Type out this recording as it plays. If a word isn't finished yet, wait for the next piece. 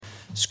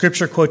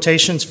Scripture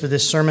quotations for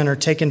this sermon are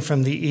taken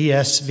from the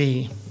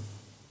ESV.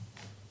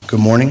 Good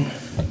morning.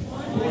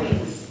 Good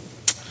morning.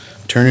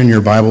 Turn in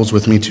your Bibles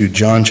with me to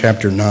John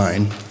chapter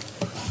 9.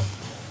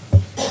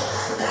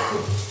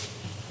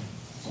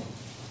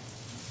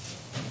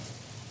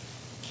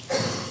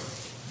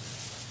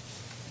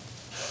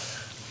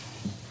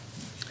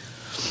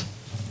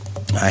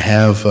 I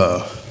have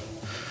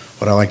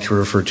what I like to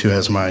refer to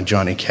as my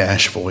Johnny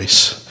Cash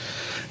voice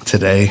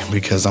today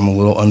because I'm a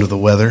little under the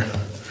weather.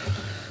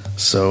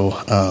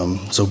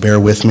 So bear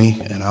with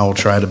me, and I will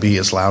try to be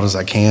as loud as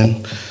I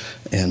can.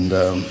 And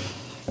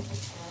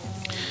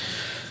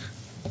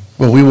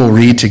we will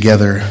read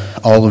together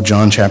all of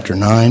John chapter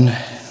 9,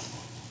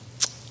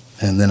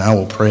 and then I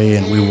will pray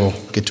and we will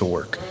get to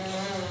work.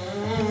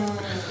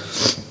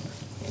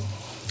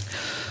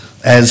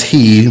 As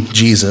he,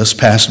 Jesus,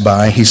 passed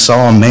by, he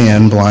saw a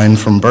man blind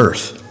from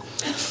birth.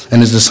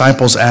 And his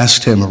disciples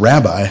asked him,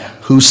 "Rabbi,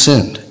 who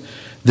sinned,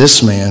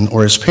 this man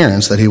or his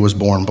parents, that he was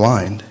born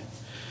blind?"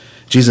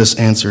 Jesus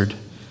answered,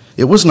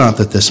 "It was not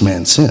that this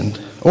man sinned,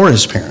 or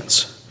his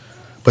parents,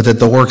 but that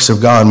the works of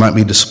God might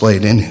be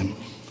displayed in him.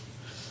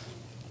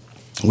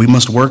 We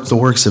must work the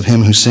works of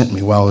him who sent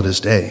me while it is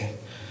day.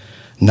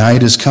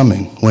 Night is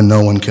coming when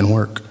no one can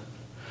work.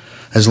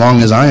 As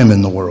long as I am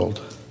in the world,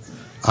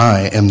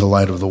 I am the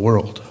light of the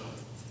world."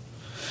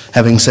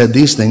 Having said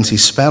these things, he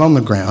spat on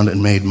the ground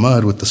and made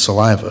mud with the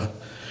saliva.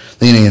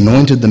 Then he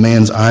anointed the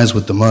man's eyes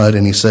with the mud,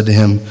 and he said to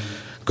him,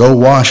 "Go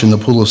wash in the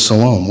pool of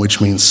Siloam," which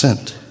means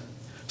sent.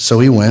 So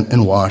he went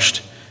and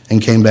washed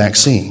and came back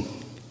seeing.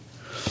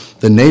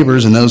 The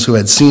neighbors and those who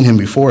had seen him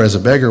before as a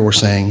beggar were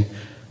saying,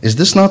 "Is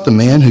this not the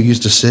man who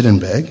used to sit and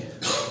beg?"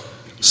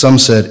 Some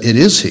said, "It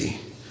is he."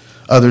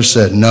 Others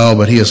said, "No,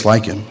 but he is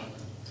like him."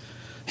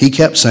 He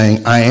kept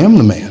saying, "I am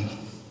the man."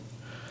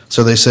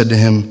 So they said to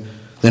him,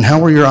 "Then how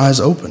were your eyes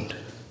opened?"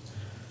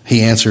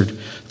 He answered,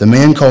 "The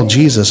man called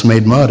Jesus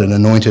made mud and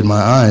anointed my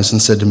eyes and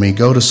said to me,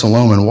 'Go to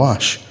Siloam and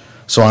wash.'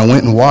 So I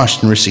went and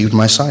washed and received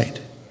my sight."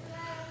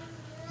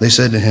 They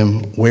said to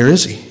him, "Where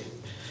is he?"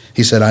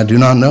 He said, "I do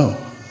not know."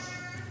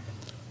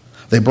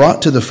 They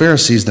brought to the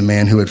Pharisees the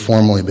man who had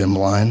formerly been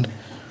blind.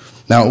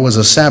 Now it was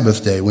a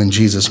Sabbath day when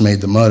Jesus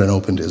made the mud and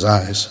opened his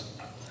eyes.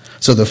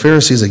 So the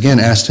Pharisees again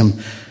asked him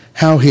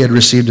how he had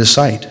received his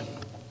sight.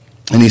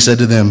 And he said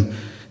to them,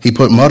 "He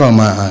put mud on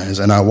my eyes,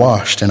 and I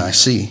washed, and I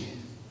see."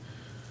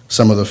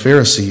 Some of the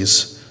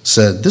Pharisees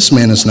said, "This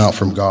man is not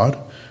from God,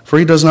 for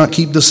he does not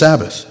keep the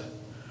Sabbath."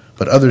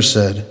 But others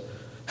said,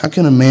 "How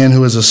can a man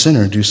who is a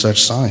sinner do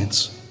such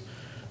signs?"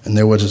 And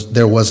there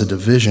was a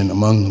division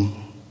among them.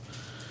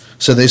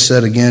 So they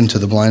said again to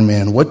the blind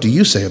man, "What do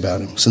you say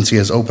about him, since he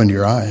has opened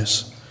your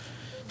eyes?"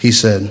 He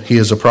said, "He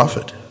is a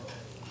prophet."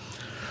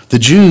 The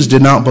Jews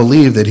did not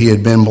believe that he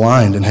had been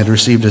blind and had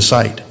received his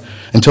sight,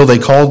 until they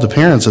called the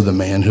parents of the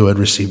man who had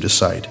received his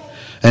sight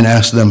and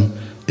asked them,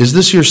 "Is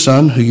this your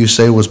son who you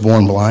say was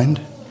born blind?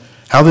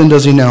 How then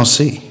does he now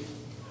see?"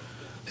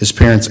 His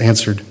parents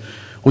answered,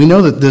 "We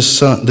know that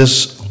this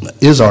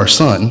is our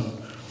son,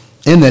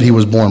 in that he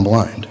was born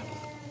blind.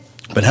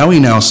 But how he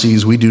now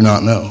sees we do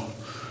not know,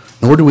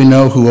 nor do we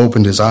know who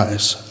opened his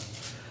eyes.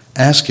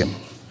 Ask him.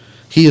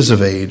 He is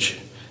of age.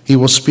 He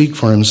will speak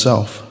for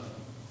himself."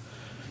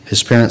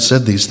 His parents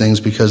said these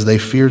things because they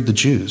feared the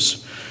Jews.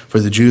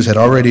 For the Jews had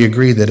already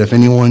agreed that if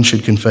anyone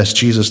should confess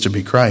Jesus to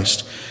be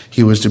Christ,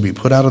 he was to be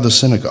put out of the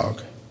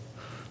synagogue.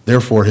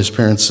 Therefore his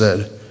parents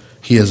said,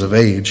 "He is of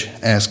age,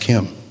 ask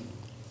him."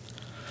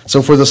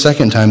 So for the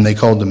second time they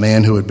called the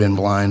man who had been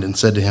blind and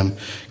said to him,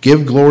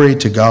 "Give glory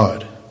to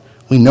God.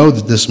 We know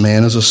that this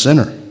man is a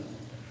sinner."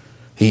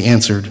 He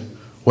answered,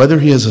 "Whether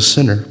he is a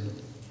sinner,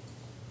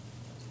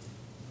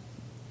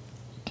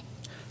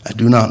 I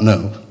do not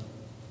know.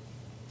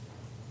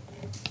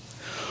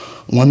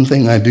 One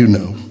thing I do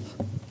know,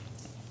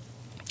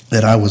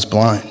 that I was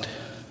blind,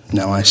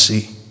 now I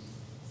see."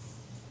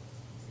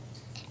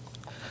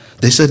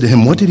 They said to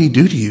him, "What did he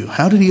do to you?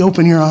 How did he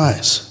open your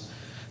eyes?"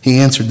 He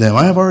answered them,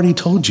 "I have already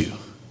told you,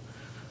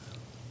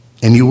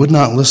 and you would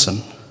not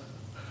listen.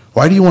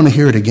 Why do you want to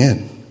hear it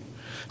again?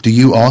 Do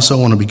you also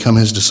want to become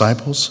his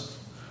disciples?"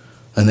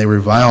 And they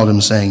reviled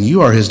him, saying,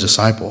 "You are his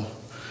disciple,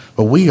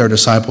 but we are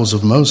disciples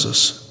of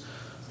Moses.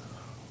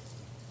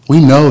 We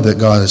know that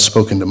God has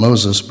spoken to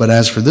Moses, but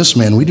as for this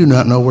man, we do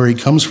not know where he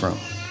comes from."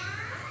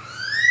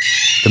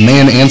 The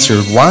man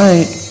answered, "Why,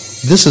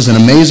 this is an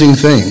amazing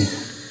thing.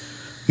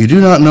 You do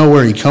not know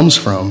where he comes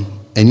from,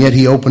 and yet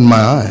he opened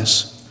my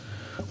eyes.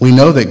 We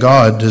know that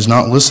God does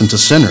not listen to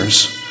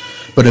sinners,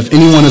 but if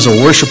anyone is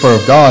a worshiper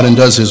of God and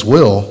does his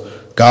will,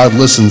 God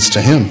listens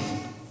to him.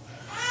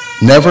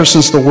 Never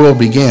since the world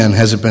began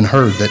has it been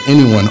heard that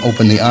anyone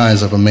opened the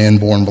eyes of a man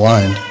born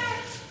blind.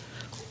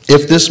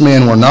 If this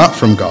man were not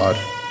from God,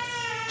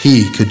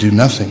 he could do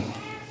nothing."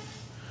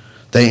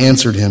 They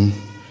answered him,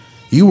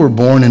 "You were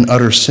born in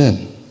utter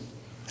sin,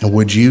 and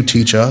would you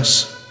teach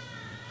us?"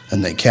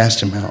 And they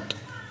cast him out.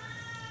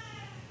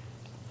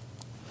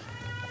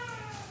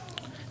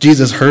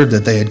 Jesus heard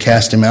that they had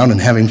cast him out, and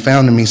having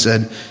found him, he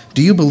said,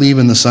 "Do you believe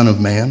in the Son of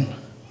Man?"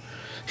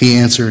 He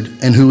answered,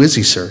 "And who is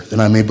he, sir, that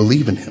I may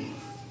believe in him?"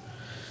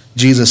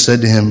 Jesus said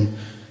to him,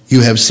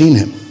 "You have seen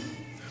him,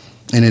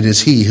 and it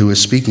is he who is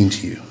speaking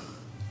to you."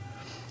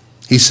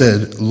 He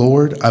said,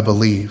 "Lord, I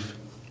believe."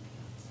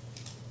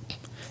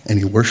 And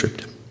he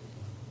worshiped him.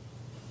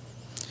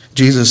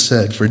 Jesus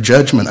said, "For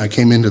judgment I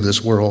came into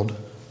this world,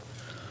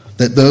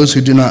 that those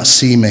who do not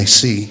see may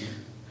see,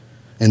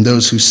 and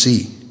those who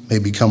see may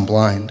become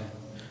blind."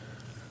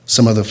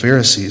 Some of the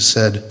Pharisees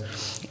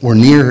were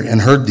near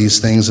and heard these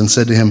things and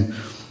said to him,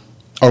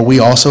 "Are we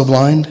also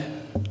blind?"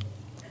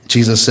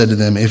 Jesus said to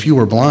them, "If you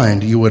were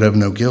blind, you would have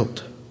no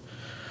guilt.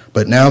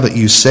 But now that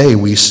you say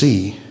we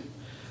see,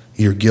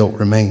 your guilt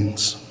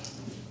remains."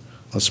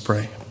 Let's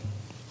pray.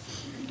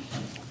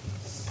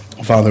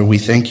 Father, we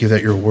thank you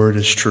that your word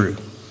is true,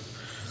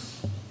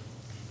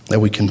 that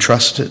we can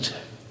trust it,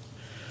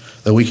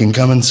 that we can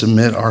come and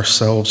submit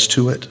ourselves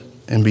to it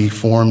and be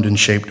formed and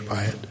shaped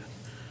by it.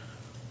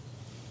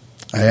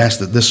 I ask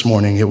that this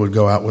morning it would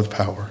go out with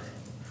power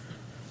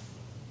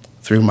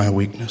through my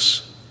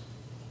weakness.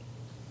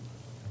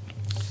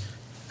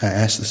 I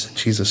ask this in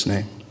Jesus'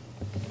 name.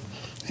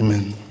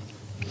 Amen.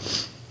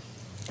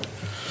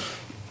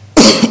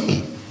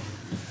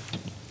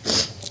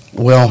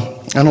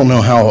 Well, I don't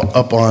know how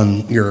up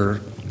on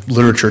your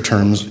literature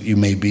terms you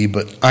may be,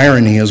 but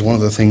irony is one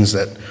of the things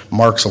that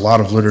marks a lot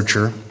of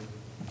literature.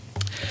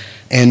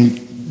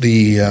 And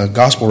the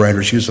gospel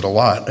writers use it a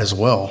lot as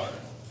well.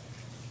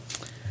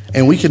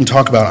 And we can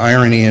talk about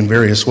irony in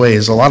various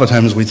ways. A lot of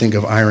times we think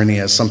of irony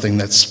as something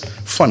that's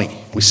funny.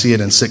 We see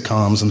it in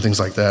sitcoms and things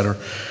like that. Or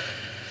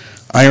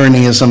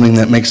irony is something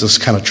that makes us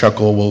kind of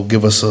chuckle, will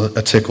give us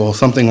a tickle.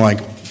 Something like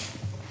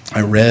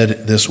I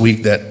read this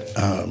week that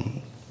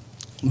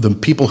the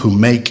people who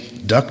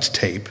make duct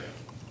tape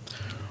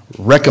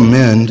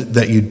recommend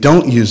that you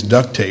don't use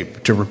duct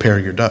tape to repair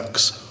your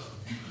ducks.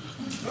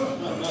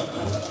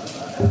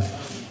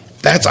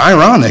 That's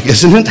ironic,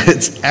 isn't it?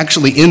 It's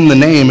actually in the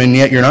name, and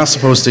yet you're not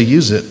supposed to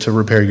use it to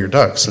repair your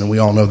ducts. And we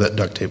all know that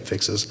duct tape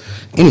fixes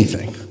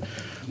anything,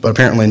 but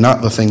apparently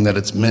not the thing that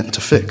it's meant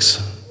to fix.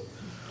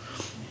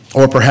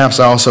 Or perhaps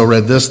I also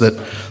read this, that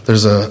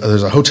there's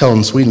a hotel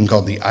in Sweden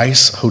called the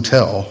Ice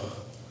Hotel,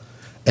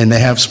 and they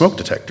have smoke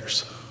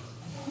detectors.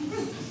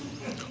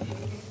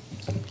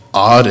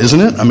 Odd, isn't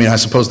it? I mean, I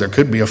suppose there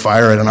could be a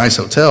fire at an ice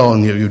hotel,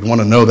 and you'd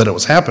want to know that it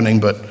was happening,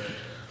 but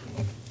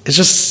it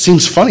just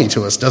seems funny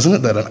to us, doesn't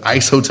it, that an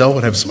ice hotel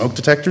would have smoke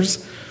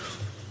detectors?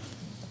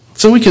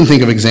 So we can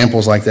think of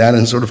examples like that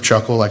and sort of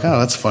chuckle, like, oh,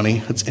 that's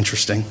funny, that's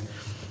interesting.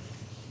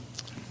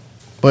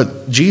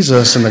 But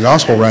Jesus and the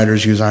gospel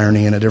writers use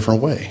irony in a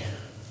different way.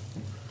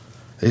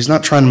 He's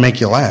not trying to make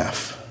you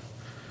laugh.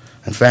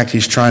 In fact,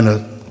 he's trying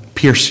to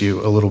pierce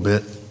you a little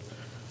bit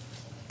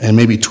and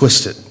maybe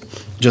twist it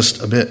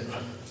just a bit.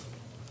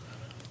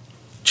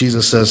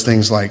 Jesus says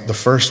things like, the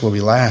first will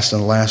be last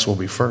and the last will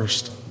be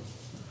first.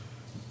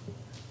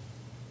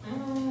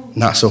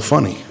 Not so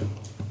funny,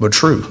 but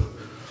true.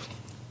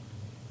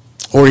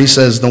 Or he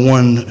says the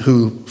one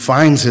who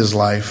finds his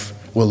life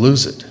will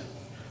lose it.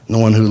 And the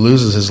one who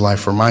loses his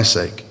life for my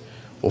sake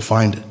will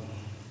find it.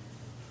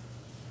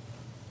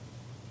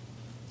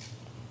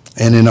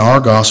 And in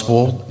our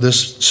gospel,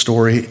 this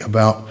story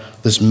about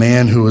this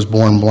man who was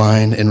born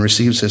blind and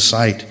receives his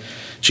sight,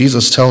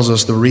 Jesus tells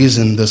us the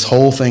reason this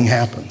whole thing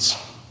happens.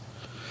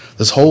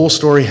 This whole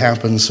story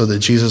happens so that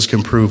Jesus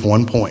can prove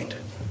one point.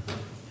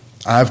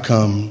 I've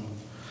come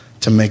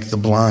to make the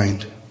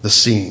blind the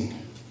seeing,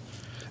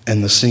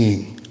 and the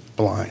seeing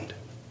blind.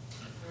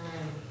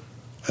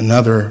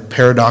 Another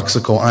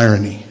paradoxical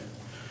irony,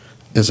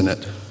 isn't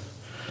it?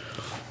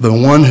 The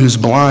one who's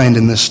blind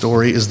in this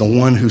story is the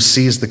one who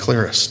sees the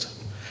clearest,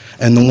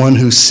 and the one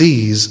who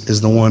sees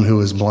is the one who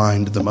is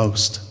blind the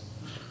most.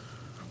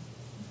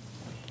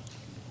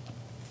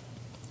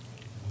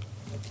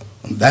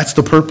 That's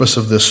the purpose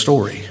of this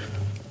story.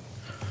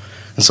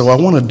 And so what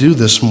I want to do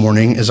this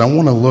morning is I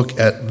want to look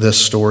at this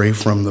story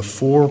from the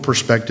four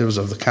perspectives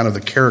of the kind of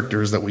the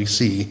characters that we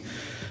see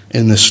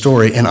in this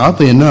story. And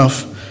oddly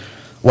enough,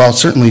 while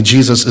certainly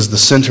Jesus is the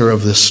center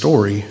of this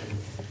story,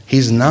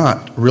 he's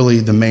not really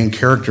the main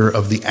character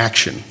of the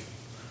action.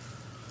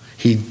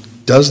 He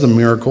does the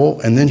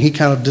miracle and then he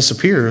kind of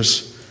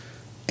disappears,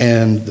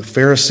 and the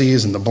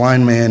Pharisees and the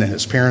blind man and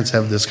his parents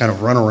have this kind of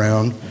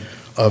runaround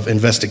of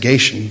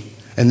investigation,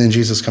 and then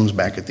Jesus comes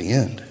back at the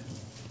end.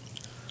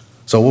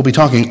 So we'll be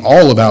talking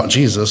all about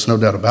Jesus, no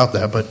doubt about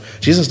that, but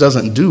Jesus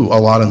doesn't do a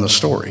lot in the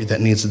story that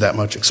needs that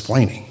much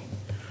explaining.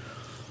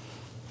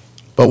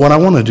 But what I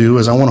want to do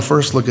is I want to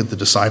first look at the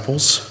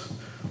disciples.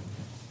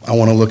 I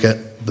want to look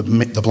at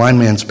the blind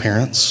man's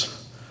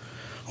parents.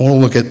 I want to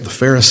look at the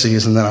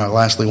Pharisees, and then I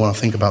lastly want to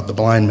think about the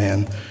blind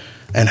man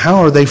and how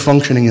are they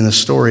functioning in this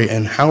story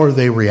and how are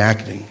they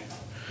reacting?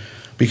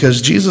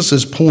 Because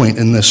Jesus' point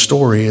in this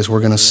story, as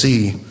we're going to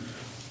see,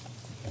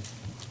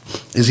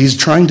 is he's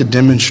trying to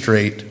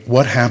demonstrate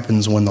what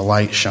happens when the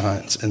light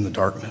shines in the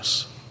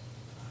darkness.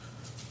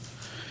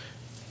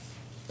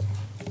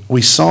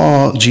 We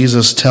saw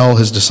Jesus tell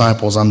his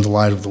disciples, I'm the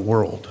light of the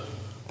world.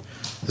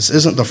 This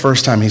isn't the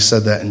first time he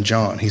said that in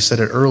John. He said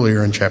it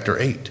earlier in chapter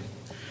 8.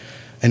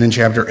 And in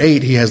chapter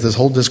 8, he has this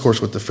whole discourse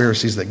with the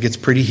Pharisees that gets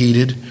pretty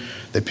heated.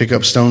 They pick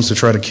up stones to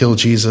try to kill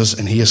Jesus,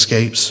 and he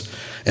escapes.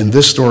 And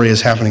this story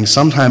is happening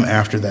sometime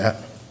after that.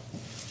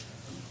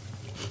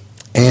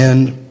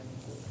 And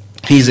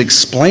he's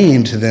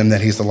explained to them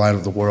that he's the light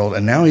of the world,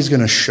 and now he's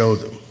going to show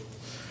them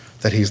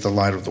that he's the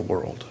light of the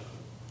world.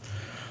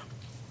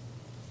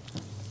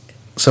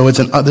 So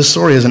this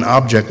story is an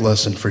object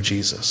lesson for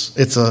Jesus.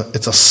 It's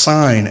a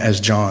sign,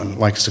 as John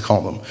likes to call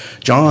them.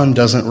 John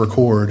doesn't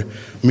record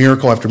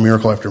miracle after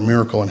miracle after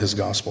miracle in his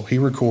gospel. He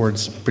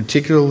records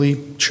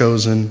particularly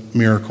chosen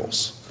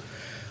miracles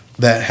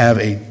that have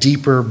a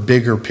deeper,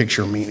 bigger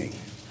picture meaning.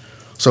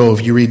 So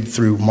if you read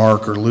through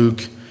Mark or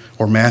Luke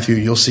or Matthew,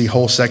 you'll see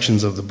whole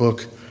sections of the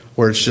book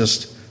where it's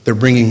just they're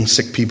bringing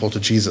sick people to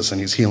Jesus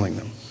and he's healing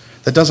them.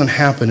 That doesn't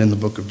happen in the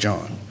book of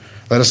John.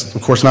 That is,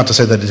 of course, not to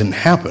say that it didn't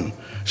happen.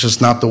 It's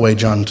just not the way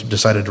John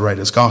decided to write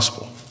his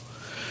gospel.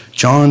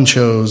 John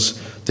chose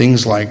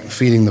things like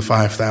feeding the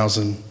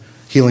 5,000,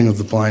 healing of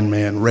the blind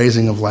man,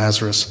 raising of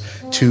Lazarus,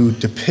 to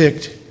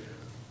depict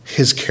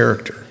his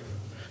character,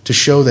 to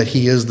show that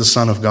he is the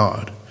Son of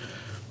God.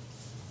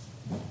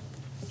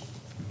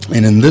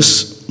 And in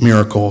this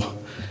miracle,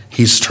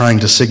 he's trying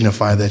to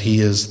signify that he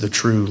is the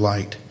true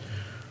light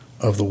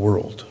of the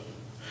world.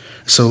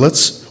 So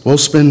we'll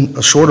spend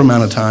a short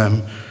amount of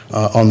time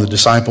on the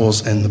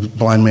disciples and the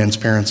blind man's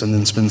parents, and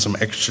then spend some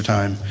extra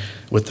time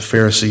with the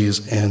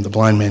Pharisees and the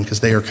blind man, because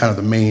they are kind of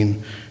the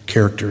main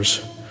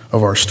characters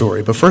of our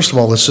story. But first of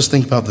all, let's just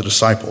think about the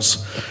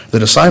disciples. The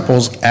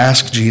disciples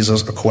ask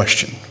Jesus a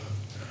question.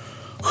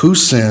 Who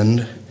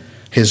sinned,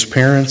 his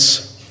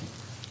parents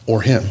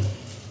or him?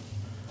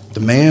 The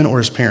man or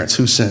his parents,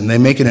 who sinned? They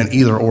make it an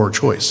either-or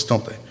choice,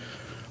 don't they?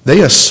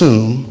 They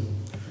assume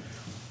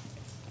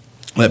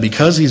that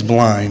because he's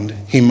blind,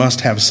 he must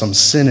have some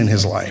sin in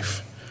his life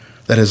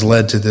that has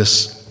led to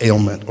this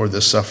ailment or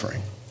this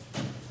suffering.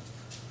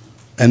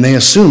 And they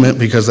assume it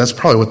because that's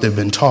probably what they've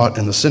been taught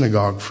in the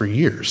synagogue for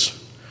years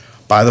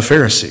by the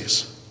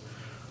Pharisees.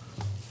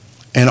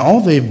 And all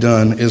they've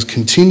done is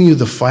continue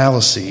the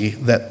fallacy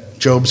that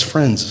Job's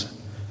friends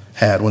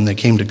had when they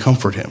came to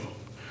comfort him.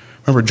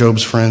 Remember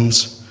Job's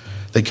friends?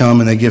 They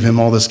come and they give him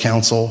all this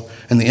counsel,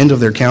 and the end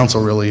of their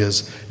counsel really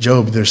is,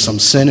 Job, there's some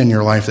sin in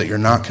your life that you're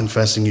not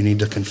confessing. You need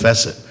to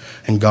confess it,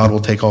 and God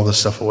will take all this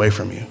stuff away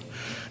from you.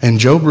 And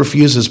Job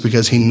refuses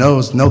because he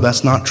knows, no,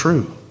 that's not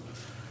true.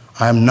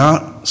 I'm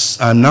not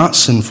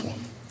sinful.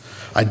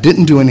 I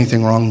didn't do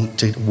anything wrong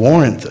to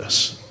warrant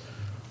this.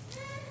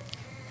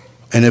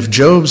 And if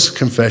Job's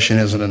confession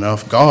isn't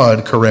enough,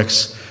 God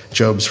corrects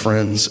Job's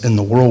friends in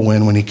the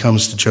whirlwind when he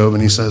comes to Job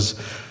and he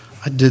says,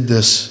 I did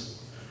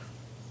this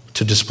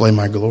to display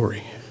my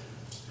glory.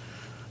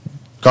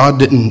 God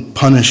didn't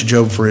punish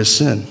Job for his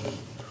sin.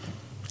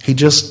 He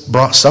just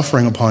brought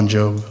suffering upon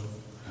Job.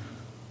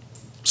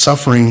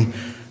 Suffering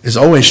is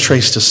always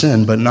traced to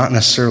sin, but not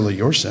necessarily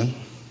your sin.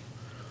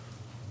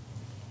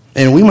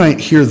 And we might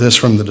hear this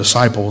from the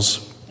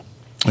disciples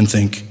and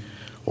think,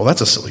 well,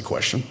 that's a silly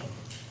question.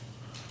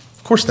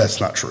 Of course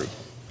that's not true.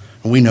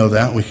 And we know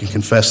that. We can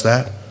confess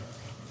that.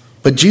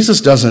 But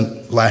Jesus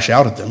doesn't lash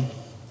out at them.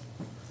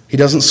 He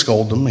doesn't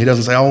scold them. He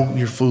doesn't say, oh,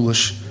 you're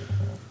foolish.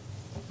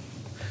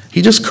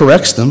 He just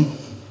corrects them.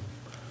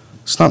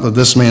 It's not that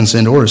this man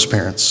sinned or his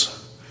parents,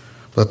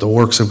 but the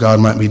works of God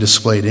might be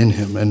displayed in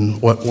him.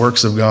 And what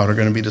works of God are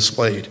going to be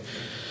displayed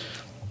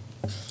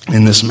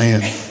in this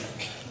man?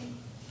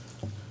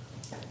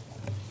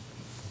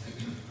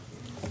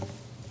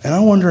 And I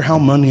wonder how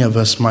many of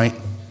us might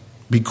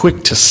be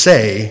quick to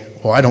say,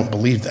 well, I don't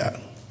believe that,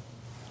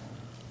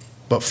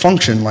 but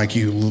function like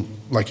you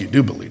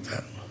do believe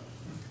that.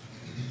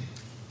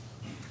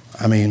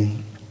 I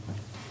mean,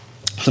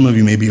 some of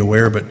you may be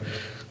aware, but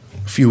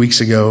a few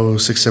weeks ago,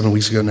 6-7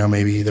 weeks ago now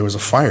maybe, there was a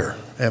fire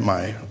at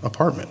my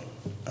apartment,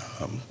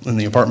 in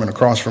the apartment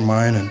across from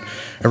mine, and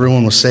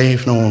everyone was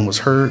safe, no one was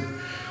hurt.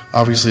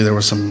 Obviously there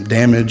was some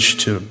damage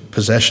to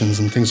possessions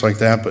and things like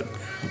that, but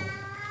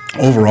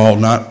overall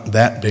not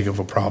that big of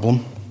a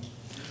problem.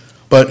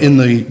 But in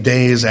the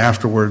days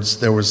afterwards,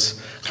 there was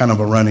kind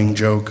of a running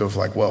joke of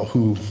like, well,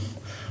 who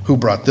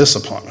brought this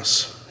upon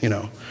us? You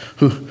know,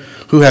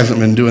 who hasn't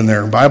been doing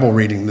their Bible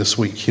reading this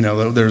week? You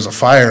know, there's a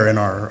fire in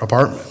our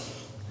apartment.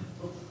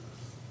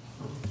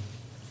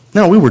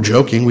 No, we were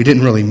joking. We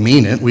didn't really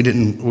mean it. We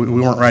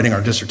weren't writing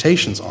our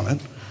dissertations on it.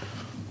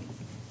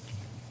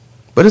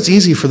 But it's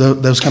easy for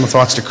those kind of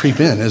thoughts to creep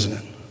in, isn't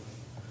it?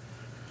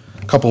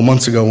 A couple of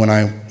months ago when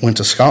I went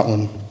to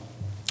Scotland,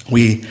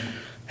 we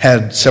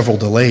had several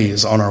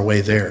delays on our way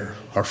there.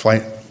 Our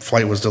flight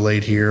was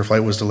delayed here,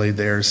 flight was delayed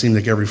there. It seemed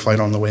like every flight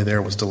on the way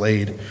there was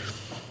delayed.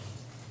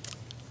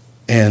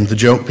 And the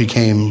joke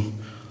became,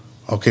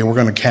 okay, we're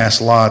going to cast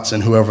lots,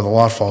 and whoever the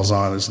lot falls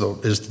on is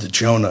the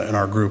Jonah in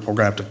our group. We're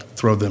going to have to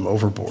throw them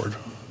overboard.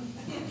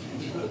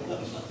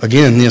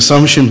 Again, the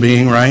assumption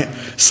being, right,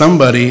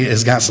 somebody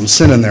has got some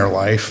sin in their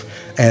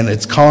life, and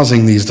it's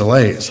causing these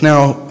delays.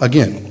 Now,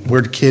 again,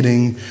 we're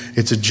kidding.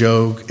 It's a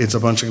joke. It's a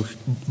bunch of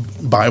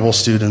Bible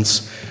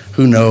students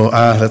who know,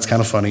 that's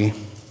kind of funny.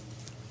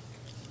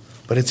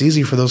 But it's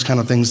easy for those kind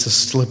of things to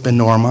slip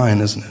into our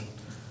mind, isn't it?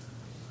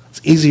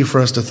 It's easy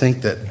for us to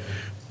think that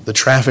the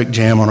traffic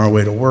jam on our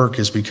way to work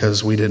is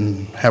because we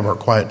didn't have our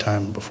quiet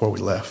time before we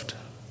left.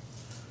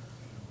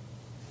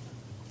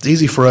 It's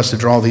easy for us to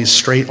draw these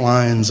straight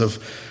lines of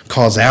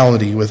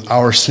causality with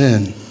our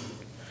sin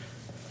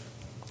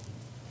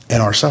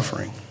and our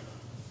suffering.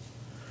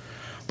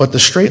 But the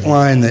straight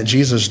line that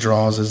Jesus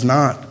draws is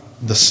not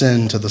the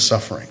sin to the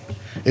suffering.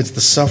 It's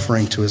the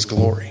suffering to his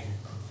glory.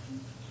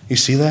 You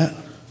see that?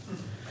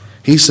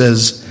 He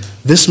says,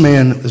 this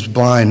man is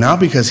blind not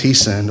because he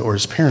sinned or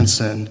his parents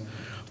sinned,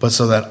 but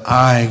so that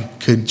I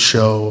could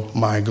show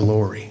my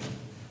glory.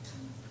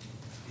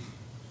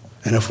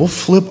 And if we'll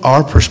flip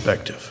our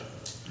perspective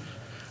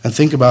and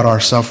think about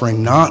our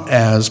suffering not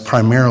as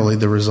primarily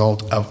the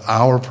result of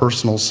our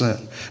personal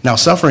sin. Now,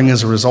 suffering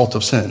is a result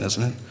of sin,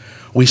 isn't it?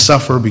 We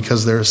suffer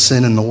because there is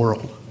sin in the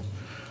world.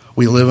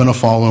 We live in a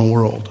fallen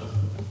world.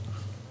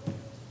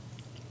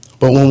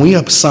 But when we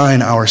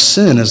assign our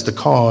sin as the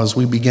cause,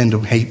 we begin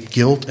to hate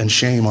guilt and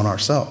shame on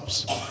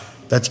ourselves.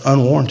 That's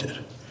unwarranted.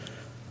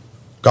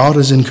 God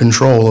is in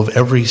control of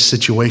every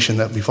situation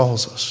that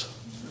befalls us.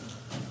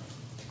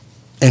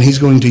 And he's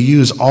going to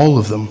use all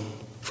of them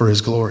for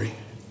his glory.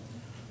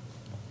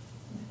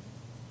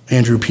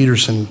 Andrew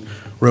Peterson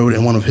wrote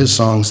in one of his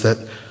songs that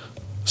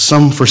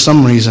for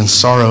some reason,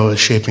 sorrow is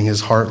shaping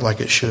his heart like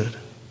it should.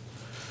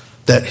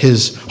 That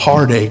his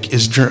heartache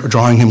is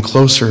drawing him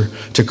closer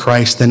to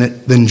Christ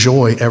than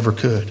joy ever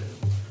could.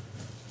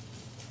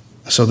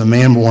 So the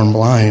man born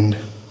blind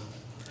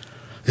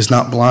is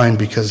not blind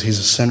because he's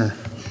a sinner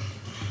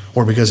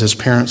or because his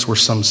parents were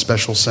some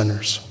special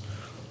sinners,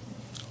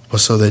 but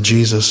so that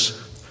Jesus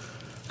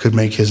could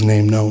make his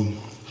name known.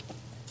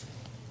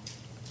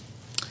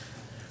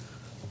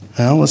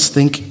 Now let's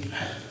think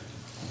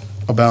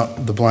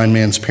about the blind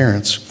man's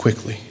parents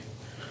quickly.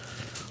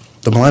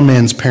 The blind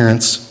man's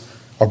parents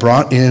are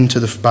brought in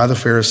by the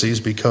Pharisees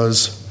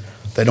because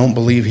they don't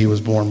believe he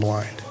was born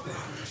blind.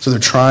 So they're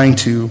trying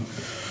to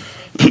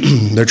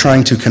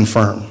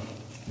confirm,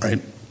 right?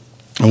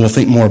 And we'll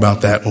think more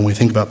about that when we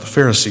think about the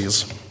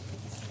Pharisees.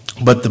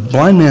 But the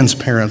blind man's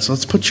parents,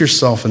 let's put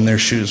yourself in their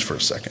shoes for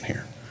a second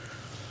here.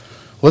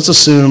 Let's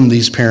assume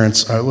these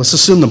parents, let's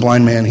assume the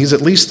blind man, he's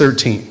at least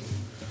 13.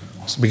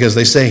 Because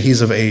they say he's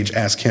of age,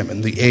 ask him.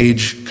 And the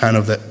age kind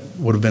of that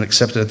would have been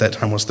accepted at that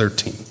time was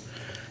 13.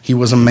 He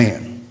was a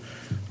man.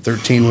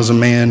 13 was a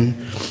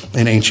man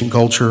in ancient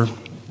culture,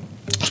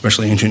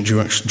 especially ancient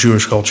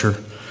Jewish culture.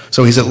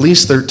 So he's at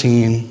least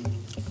 13.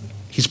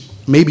 He's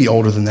maybe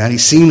older than that. He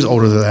seems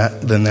older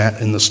than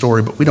that in the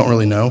story, but we don't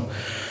really know.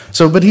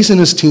 But he's in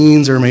his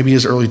teens or maybe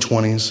his early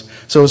 20s.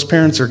 So his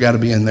parents are got to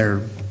be in their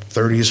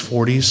 30s,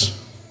 40s.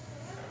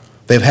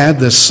 They've had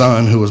this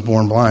son who was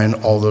born blind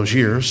all those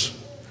years.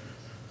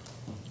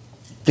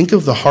 Think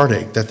of the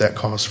heartache that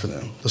caused for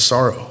them, the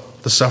sorrow,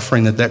 the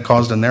suffering that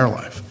caused in their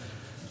life.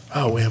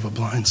 Oh, we have a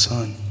blind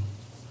son.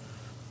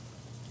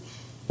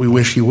 We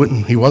wish he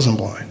wasn't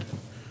blind.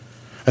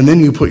 And then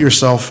you put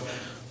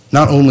yourself,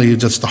 not only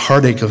just the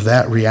heartache of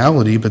that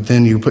reality, but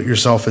then you put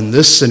yourself in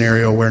this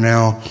scenario where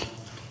now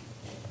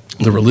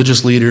the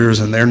religious leaders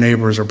and their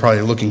neighbors are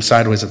probably looking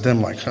sideways at them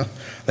like,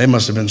 they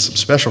must have been some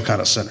special kind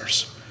of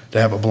sinners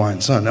to have a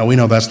blind son. Now, we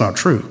know that's not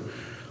true,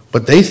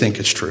 but they think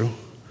it's true.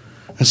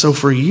 And so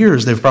for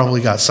years, they've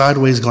probably got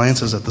sideways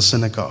glances at the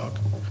synagogue.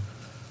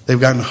 They've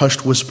gotten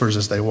hushed whispers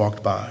as they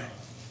walked by.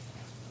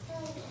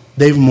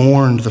 They've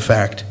mourned the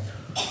fact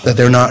that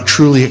they're not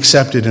truly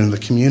accepted in the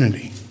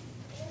community.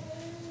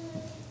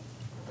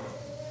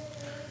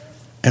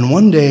 And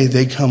one day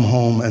they come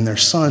home and their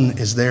son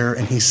is there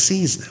and he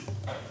sees them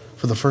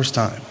for the first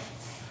time.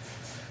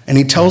 And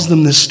he tells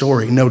them this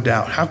story, no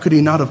doubt. How could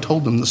he not have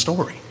told them the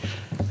story?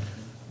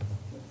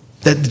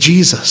 That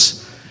Jesus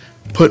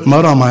put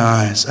mud on my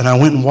eyes, and I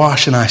went and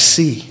washed, and I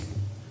see.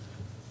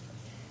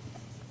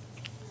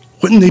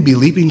 Wouldn't they be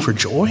leaping for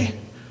joy?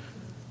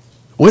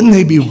 Wouldn't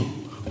they be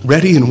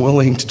ready and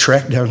willing to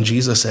track down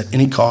Jesus at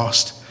any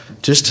cost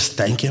just to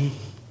thank him?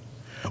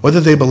 Whether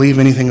they believe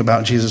anything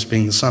about Jesus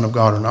being the Son of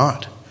God or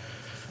not.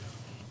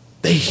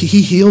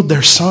 He healed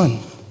their son.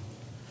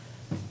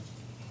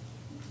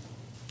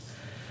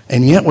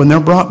 And yet when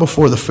they're brought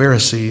before the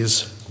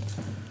Pharisees,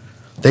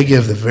 they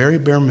give the very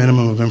bare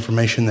minimum of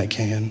information they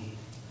can.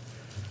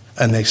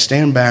 And they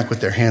stand back with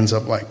their hands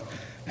up like,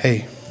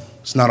 hey,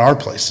 it's not our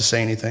place to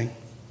say anything.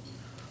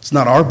 It's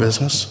not our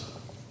business.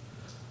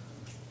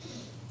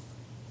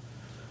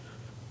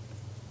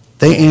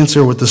 They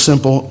answer with the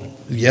simple,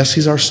 yes,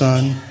 he's our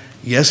son.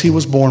 Yes, he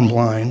was born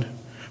blind,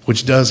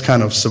 which does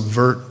kind of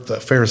subvert the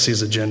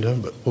Pharisees' agenda,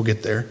 but we'll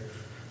get there.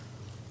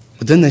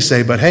 But then they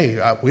say, but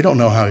hey, we don't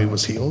know how he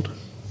was healed.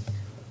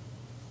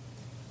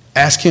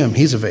 Ask him,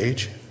 he's of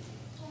age.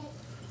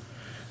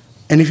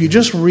 And if you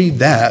just read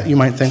that, you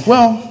might think,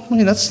 well, I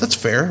mean, that's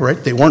fair, right?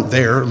 They weren't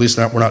there. At least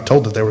we're not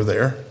told that they were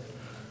there.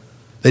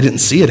 They didn't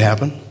see it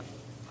happen.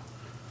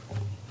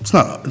 It's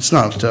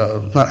not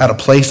out of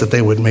place that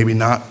they would maybe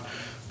not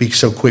be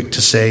so quick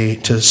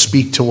to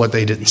speak to what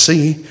they didn't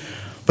see.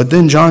 But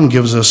then John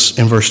gives us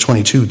in verse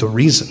 22 the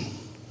reason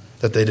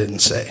that they didn't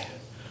say.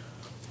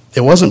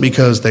 It wasn't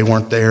because they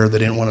weren't there, they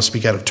didn't want to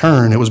speak out of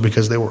turn. It was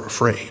because they were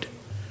afraid.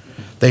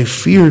 They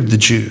feared the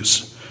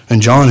Jews.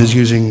 And John is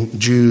using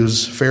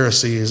Jews,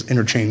 Pharisees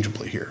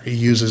interchangeably here. He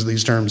uses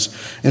these terms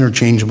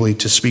interchangeably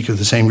to speak of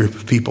the same group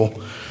of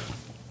people.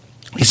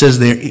 He says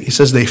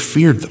they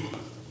feared them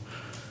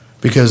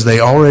because they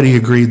already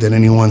agreed that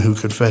anyone who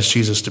confessed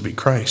Jesus to be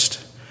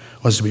Christ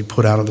was to be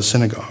put out of the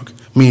synagogue,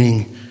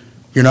 meaning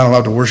you're not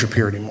allowed to worship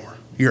here anymore.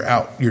 You're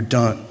out. You're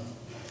done.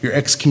 You're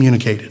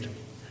excommunicated.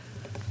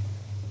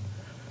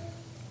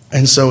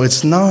 And so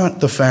it's not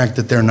the fact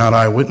that they're not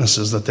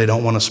eyewitnesses that they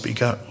don't want to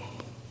speak up.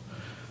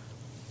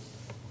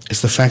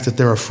 It's the fact that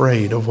they're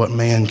afraid of what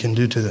man can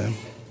do to them.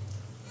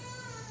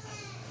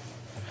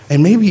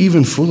 And maybe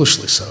even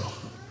foolishly so.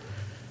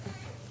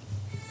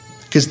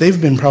 Because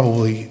they've been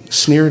probably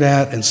sneered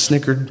at and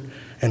snickered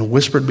and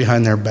whispered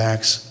behind their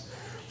backs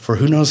for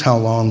who knows how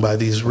long by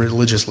these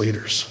religious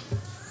leaders.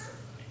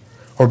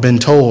 Or been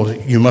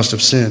told, you must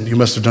have sinned. You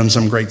must have done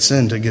some great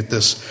sin to get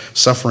this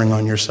suffering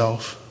on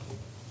yourself.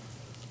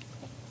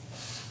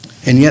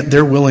 And yet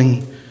they're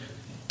willing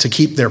to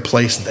keep their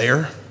place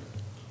there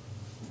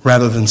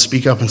rather than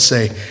speak up and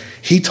say,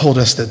 he told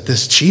us that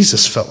this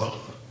Jesus fellow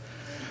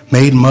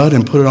made mud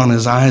and put it on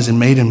his eyes and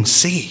made him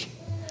see.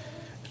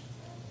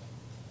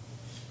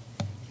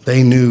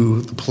 They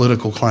knew the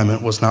political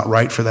climate was not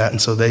right for that,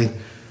 and so they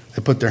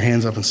put their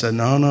hands up and said,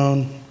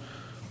 no,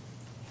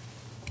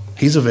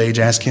 he's of age,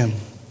 ask him.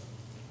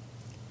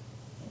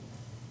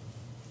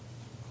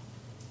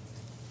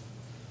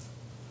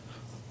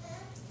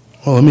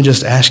 Well, let me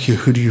just ask you,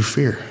 who do you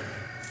fear?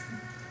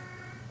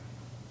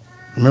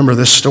 Remember,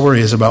 this story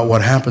is about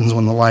what happens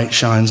when the light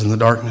shines in the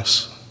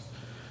darkness.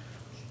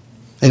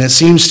 And it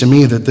seems to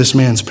me that this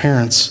man's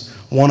parents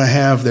want to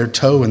have their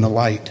toe in the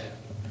light,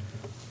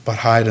 but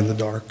hide in the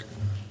dark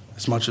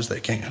as much as they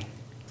can.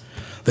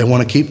 They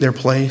want to keep their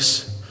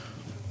place.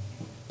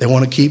 They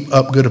want to keep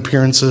up good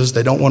appearances.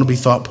 They don't want to be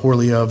thought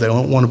poorly of. They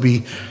don't want to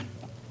be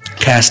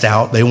cast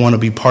out. They want to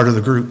be part of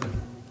the group.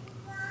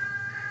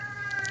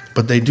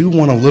 But they do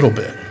want a little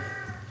bit.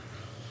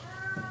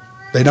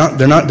 They're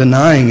not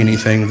denying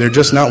anything. They're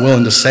just not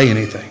willing to say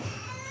anything.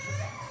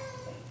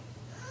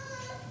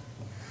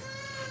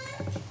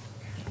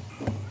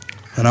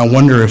 And I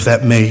wonder if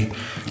that may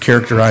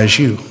characterize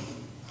you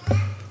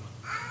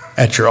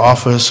at your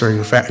office or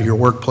your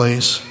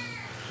workplace,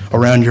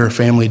 around your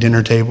family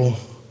dinner table,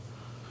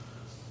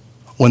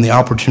 when the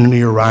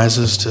opportunity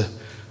arises to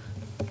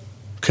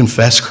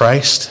confess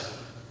Christ,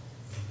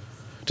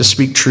 to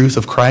speak truth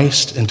of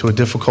Christ into a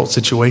difficult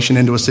situation,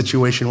 into a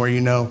situation where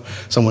you know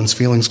someone's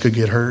feelings could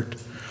get hurt,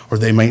 or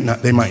they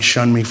might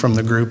shun me from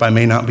the group. I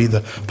may not be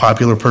the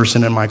popular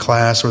person in my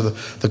class or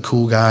the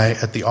cool guy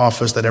at the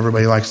office that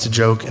everybody likes to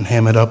joke and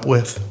ham it up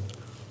with.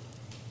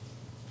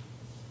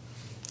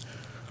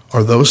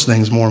 Are those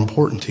things more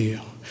important to you?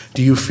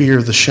 Do you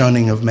fear the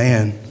shunning of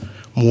man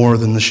more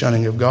than the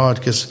shunning of God?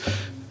 Because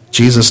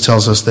Jesus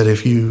tells us that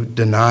if you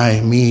deny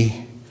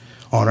me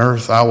on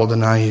earth, I will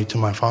deny you to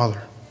my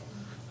Father.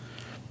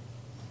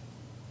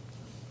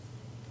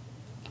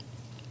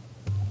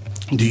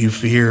 Do you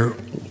fear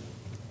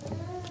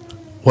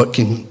what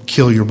can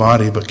kill your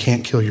body but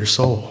can't kill your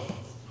soul,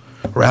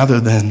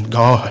 rather than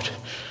God,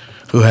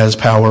 who has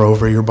power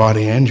over your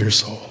body and your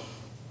soul?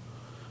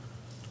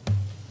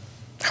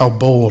 How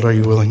bold are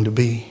you willing to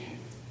be?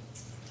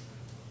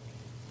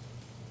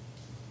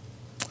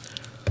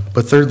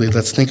 But thirdly,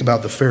 let's think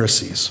about the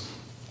Pharisees.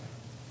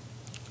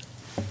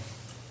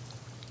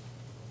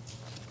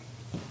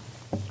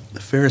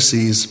 The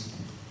Pharisees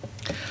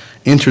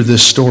enter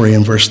this story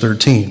in verse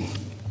 13.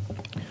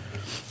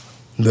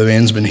 The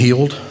man's been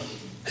healed.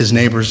 His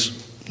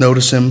neighbors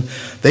notice him.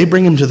 They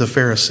bring him to the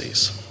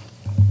Pharisees.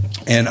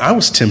 And I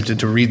was tempted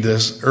to read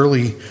this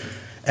early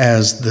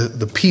as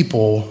the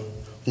people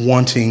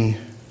wanting...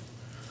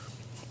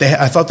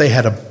 I thought they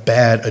had a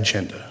bad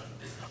agenda.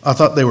 I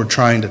thought they were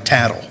trying to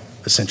tattle,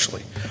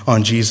 essentially,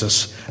 on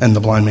Jesus and the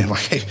blind man.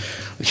 Like, hey,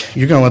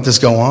 you're going to let this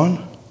go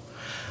on?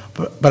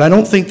 But I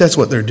don't think that's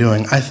what they're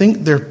doing. I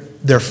think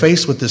they're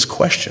faced with this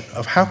question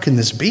of how can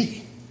this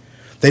be?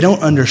 They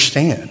don't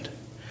understand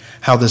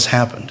how this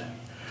happened.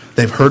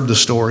 They've heard the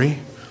story.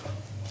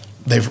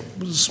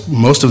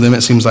 Most of them,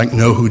 it seems like,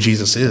 know who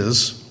Jesus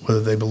is.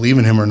 Whether they believe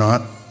in him or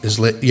not is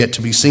yet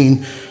to be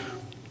seen.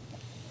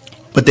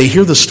 But they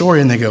hear the story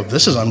and they go,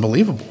 this is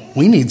unbelievable.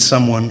 We need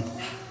someone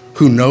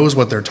who knows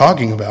what they're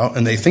talking about,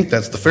 and they think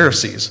that's the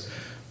Pharisees,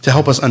 to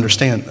help us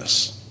understand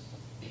this.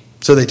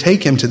 So they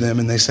take him to them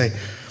and they say,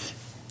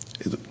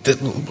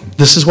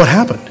 this is what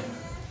happened.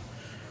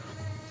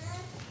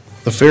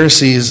 The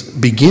Pharisees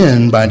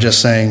begin by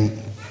just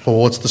saying, well,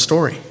 what's the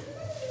story?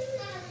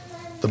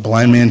 The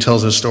blind man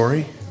tells his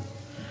story.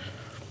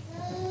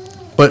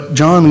 But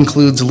John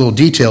includes a little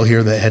detail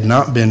here that had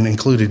not been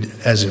included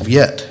as of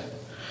yet.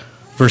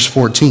 Verse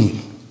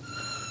 14.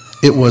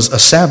 It was a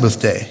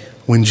Sabbath day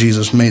when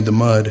Jesus made the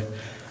mud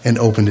and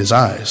opened his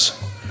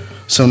eyes.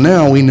 So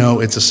now we know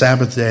it's a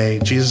Sabbath day.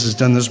 Jesus has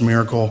done this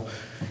miracle.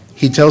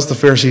 He tells the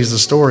Pharisees the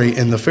story,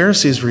 and the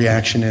Pharisees'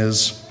 reaction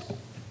is,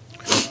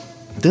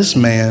 this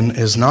man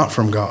is not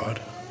from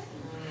God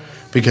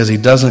because he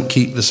doesn't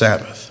keep the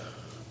Sabbath.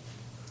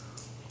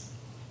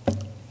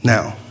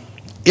 Now,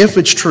 if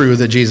it's true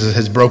that Jesus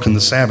has broken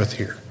the Sabbath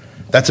here,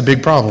 that's a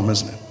big problem,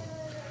 isn't it?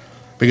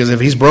 Because if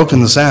he's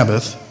broken the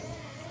Sabbath,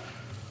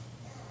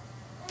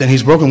 then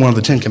he's broken one of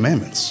the 10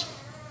 commandments.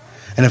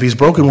 And if he's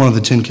broken one of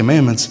the 10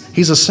 commandments,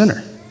 he's a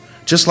sinner,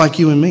 just like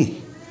you and me.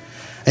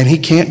 And he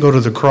can't go to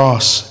the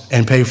cross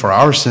and pay for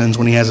our sins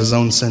when he has his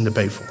own sin to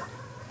pay for.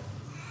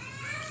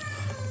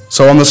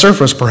 So on the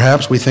surface,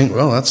 perhaps we think,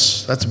 well,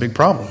 that's a big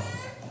problem.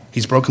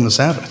 He's broken the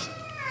Sabbath.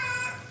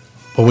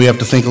 But we have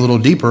to think a little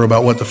deeper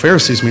about what the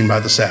Pharisees mean by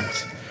the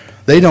Sabbath.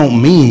 They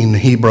don't mean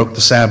he broke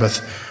the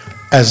Sabbath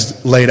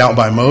as laid out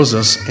by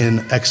Moses in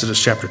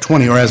Exodus chapter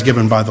 20, or as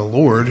given by the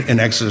Lord in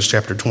Exodus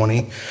chapter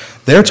 20.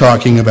 They're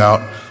talking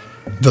about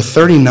the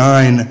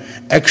 39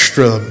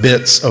 extra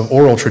bits of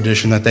oral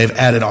tradition that they've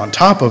added on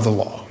top of the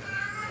law.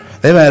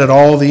 They've added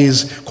all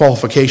these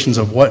qualifications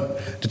of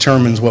what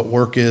determines what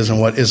work is and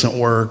what isn't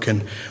work,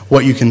 and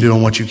what you can do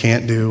and what you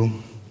can't do.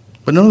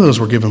 But none of those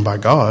were given by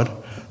God.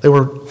 They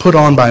were put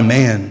on by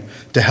man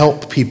to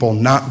help people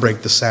not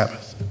break the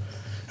Sabbath.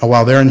 And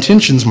while their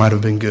intentions might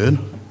have been good,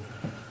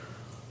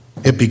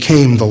 it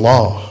became the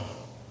law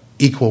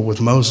equal with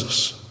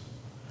Moses.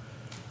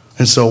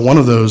 And so one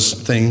of those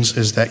things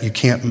is that you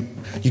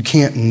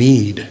can't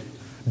knead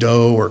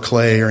dough or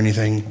clay or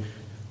anything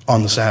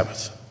on the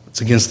Sabbath.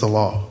 It's against the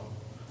law.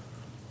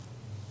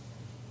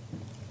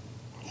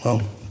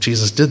 Well,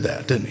 Jesus did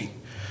that, didn't he?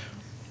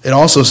 It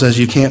also says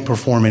you can't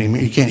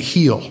you can't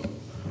heal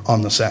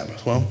on the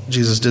Sabbath. Well,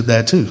 Jesus did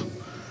that too.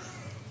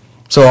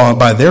 So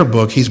by their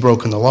book, he's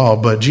broken the law,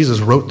 but Jesus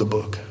wrote the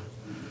book.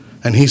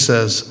 And he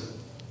says,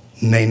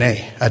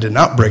 nay, I did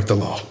not break the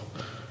law.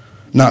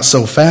 Not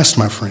so fast,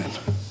 my friend.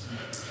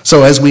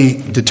 So as we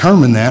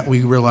determine that,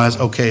 we realize,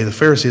 okay, the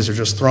Pharisees are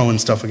just throwing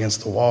stuff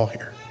against the wall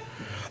here.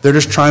 They're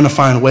just trying to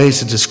find ways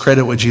to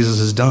discredit what Jesus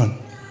has done.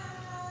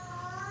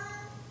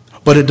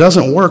 But it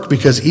doesn't work,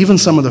 because even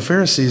some of the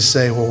Pharisees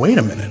say, well, wait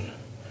a minute.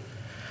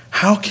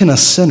 How can a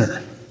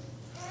sinner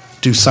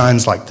do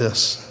signs like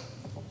this?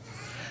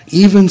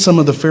 Even some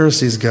of the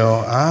Pharisees go,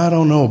 I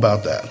don't know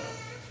about that.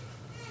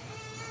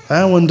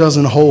 That one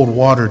doesn't hold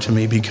water to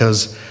me,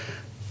 because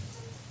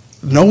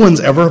no one's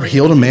ever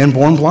healed a man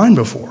born blind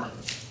before.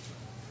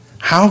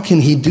 How can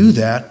he do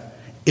that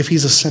if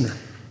he's a sinner?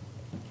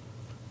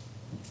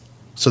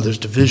 So there's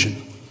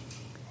division.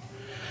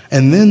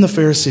 And then the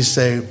Pharisees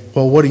say,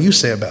 well, what do you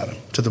say about him,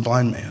 to the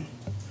blind man?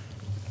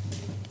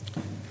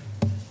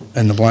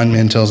 And the blind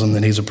man tells him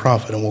that he's a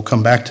prophet. And we'll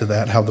come back to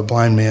that, how the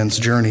blind man's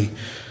journey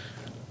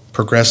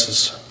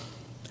progresses.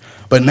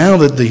 But now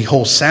that the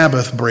whole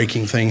Sabbath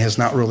breaking thing has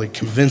not really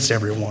convinced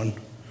everyone,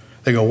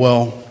 they go,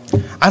 well,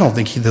 I don't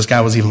think this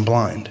guy was even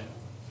blind.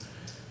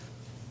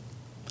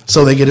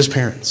 So they get his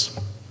parents.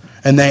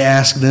 And they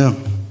ask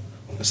them,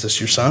 is this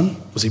your son?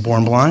 Was he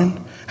born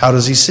blind? How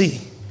does he see?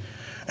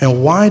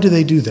 And why do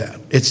they do that?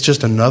 It's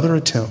just another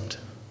attempt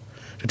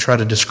to try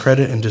to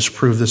discredit and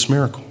disprove this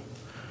miracle.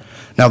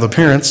 Now the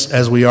parents,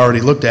 as we already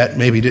looked at,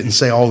 maybe didn't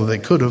say all that they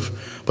could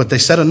have, but they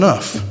said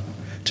enough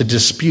to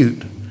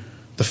dispute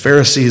the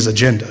Pharisees'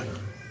 agenda.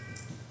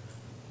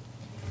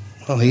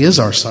 Well, he is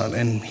our son,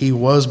 and he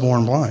was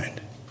born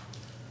blind.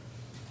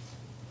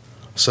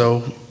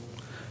 So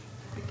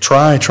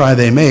try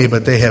they may,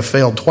 but they have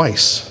failed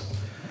twice.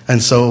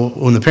 And so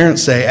when the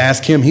parents say,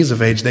 ask him, he's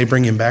of age, they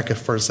bring him back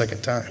for a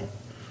second time.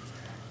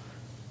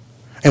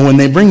 And when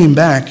they bring him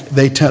back,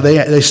 they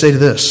say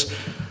this,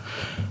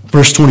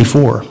 verse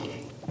 24,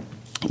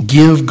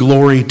 give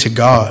glory to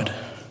God.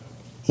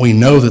 We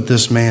know that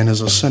this man is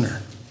a sinner.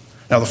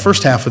 Now the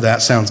first half of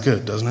that sounds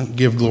good, doesn't it?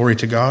 Give glory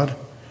to God.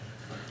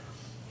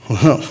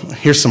 Well,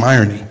 here's some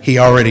irony. He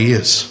already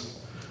is.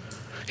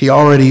 He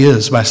already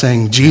is, by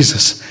saying,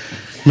 Jesus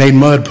made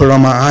mud, put it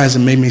on my eyes,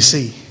 and made me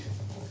see.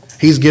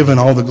 He's given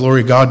all the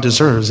glory God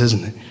deserves,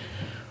 isn't it?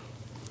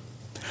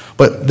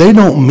 But they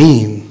don't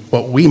mean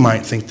what we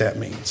might think that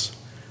means.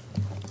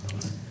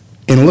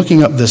 In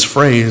looking up this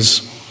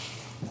phrase,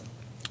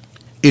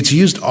 it's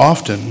used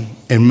often,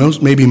 and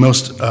maybe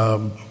most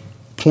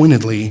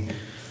pointedly,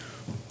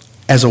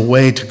 as a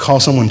way to call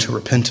someone to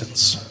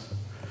repentance,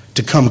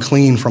 to come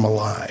clean from a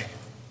lie.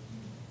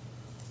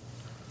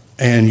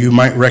 And you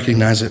might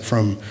recognize it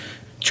from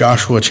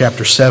Joshua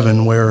chapter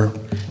 7, where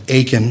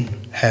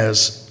Achan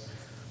has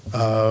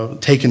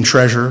taken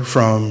treasure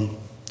from,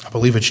 I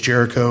believe it's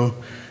Jericho.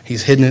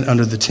 He's hidden it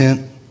under the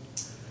tent.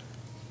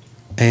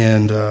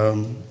 And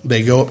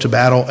they go up to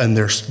battle, and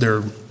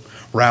they're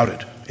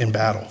routed in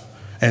battle.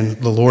 And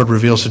the Lord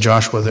reveals to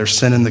Joshua there's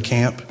sin in the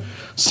camp.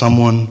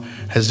 Someone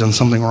has done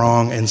something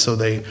wrong, and so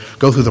they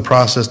go through the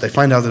process. They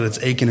find out that it's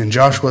Achan, and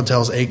Joshua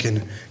tells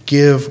Achan,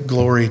 give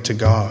glory to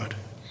God.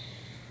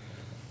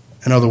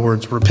 In other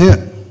words,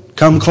 repent,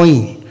 come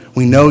clean.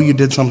 We know you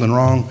did something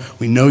wrong.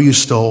 We know you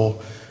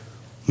stole.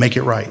 Make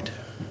it right.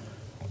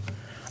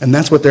 And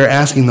that's what they're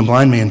asking the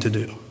blind man to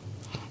do.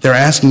 They're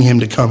asking him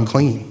to come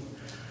clean.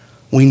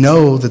 We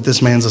know that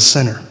this man's a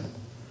sinner.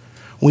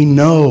 We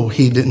know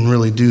he didn't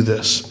really do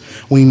this.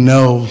 We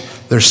know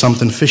there's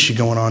something fishy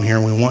going on here,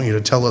 and we want you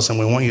to tell us, and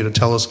we want you to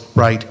tell us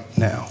right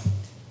now.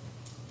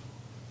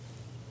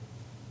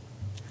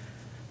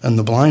 And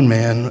the blind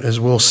man, as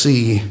we'll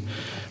see,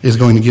 is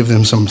going to give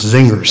them some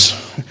zingers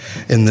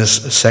in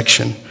this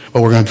section.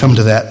 But we're going to come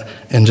to that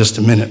in just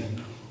a minute.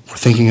 We're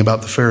thinking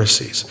about the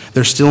Pharisees.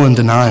 They're still in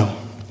denial.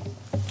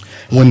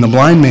 When the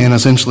blind man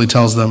essentially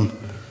tells them,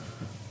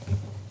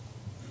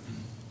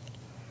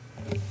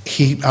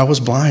 I was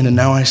blind and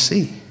now I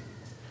see.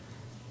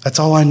 That's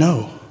all I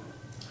know.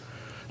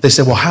 They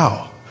said, well,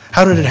 how?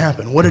 How did it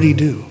happen? What did he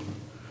do?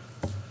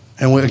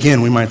 And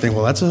again, we might think,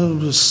 well, that's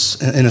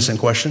an innocent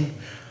question.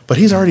 But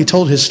he's already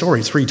told his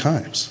story 3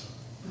 times.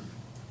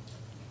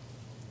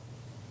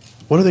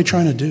 What are they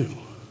trying to do?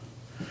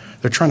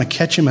 They're trying to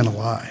catch him in a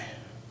lie.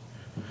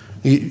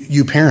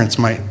 You parents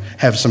might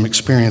have some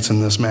experience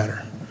in this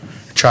matter.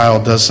 Your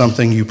child does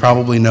something, you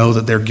probably know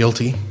that they're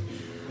guilty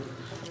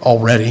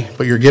already,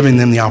 but you're giving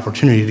them the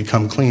opportunity to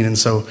come clean. And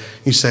so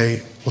you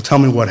say, well, tell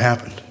me what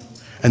happened.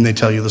 And they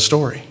tell you the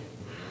story.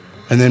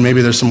 And then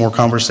maybe there's some more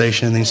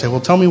conversation, and then you say,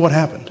 well, tell me what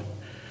happened.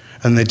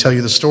 And they tell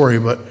you the story,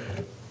 but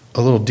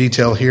a little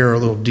detail here or a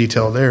little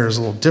detail there is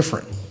a little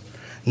different.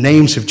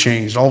 Names have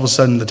changed. All of a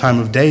sudden, the time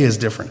of day is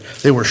different.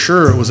 They were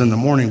sure it was in the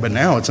morning, but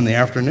now it's in the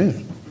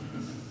afternoon.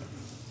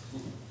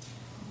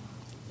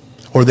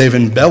 Or they've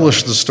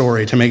embellished the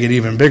story to make it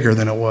even bigger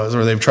than it was,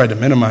 or they've tried to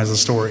minimize the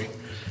story.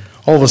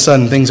 All of a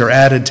sudden, things are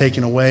added,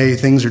 taken away,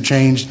 things are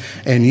changed,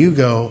 and you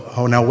go,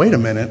 oh, now wait a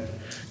minute.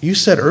 You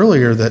said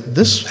earlier that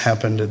this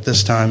happened at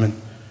this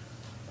time,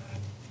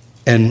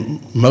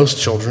 and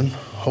most children,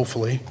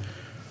 hopefully,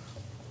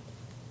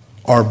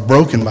 are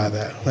broken by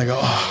that. They go,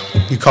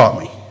 oh, you caught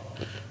me.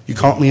 You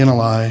caught me in a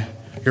lie.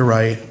 You're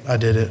right. I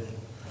did it.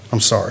 I'm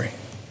sorry.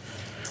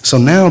 So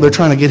now they're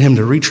trying to get him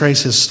to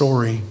retrace his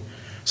story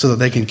so that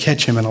they can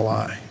catch him in a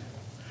lie.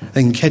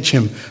 They can catch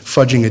him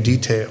fudging a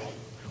detail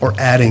or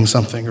adding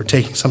something or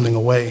taking something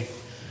away.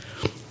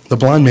 The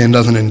blind man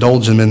doesn't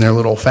indulge them in their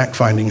little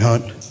fact-finding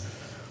hunt.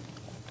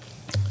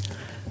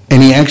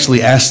 And he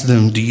actually asks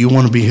them, do you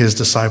want to be his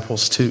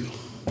disciples too?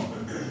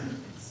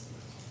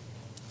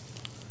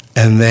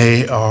 And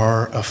they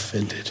are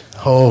offended.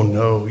 Oh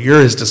no,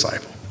 you're his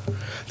disciple.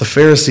 The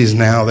Pharisees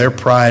now, their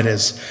pride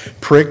is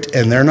pricked,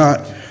 and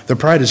their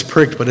pride is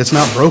pricked, but it's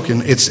not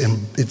broken. It's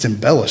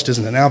embellished,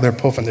 isn't it? Now they're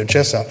puffing their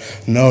chests out.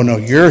 No,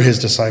 you're his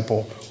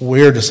disciple.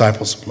 We're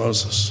disciples of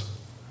Moses.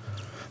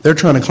 They're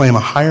trying to claim a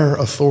higher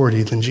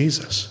authority than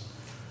Jesus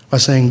by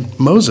saying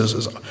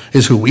Moses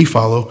is who we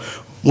follow.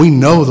 We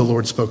know the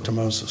Lord spoke to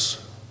Moses.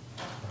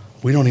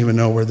 We don't even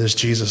know where this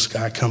Jesus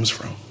guy comes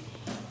from.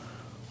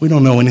 We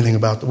don't know anything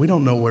about that. We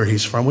don't know where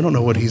he's from. We don't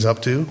know what he's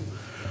up to.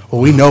 Well,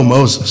 we know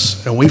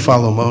Moses, and we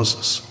follow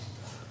Moses.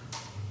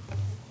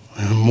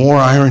 And more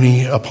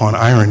irony upon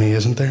irony,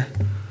 isn't there?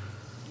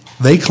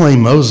 They claim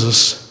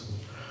Moses,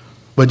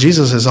 but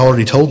Jesus has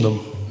already told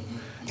them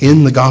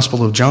in the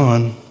Gospel of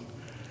John,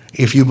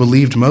 if you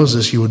believed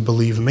Moses, you would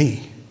believe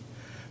me,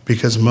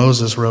 because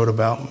Moses wrote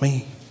about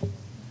me.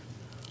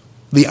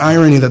 The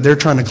irony that they're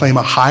trying to claim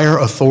a higher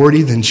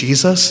authority than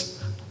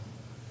Jesus.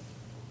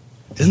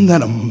 Isn't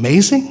that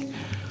amazing?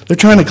 They're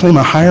trying to claim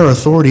a higher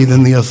authority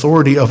than the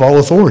authority of all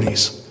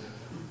authorities.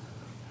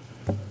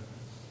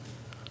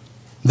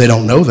 They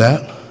don't know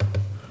that,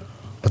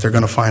 but they're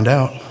going to find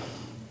out.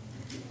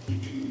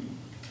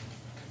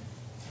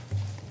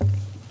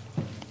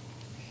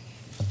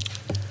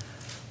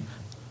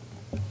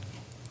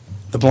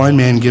 The blind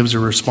man gives a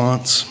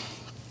response,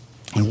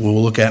 and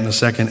we'll look at in a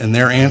second. And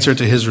their answer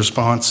to his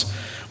response,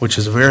 which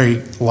is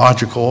very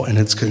logical in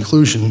its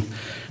conclusion,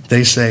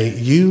 they say,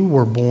 you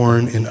were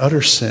born in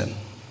utter sin,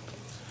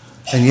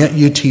 and yet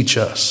you teach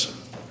us.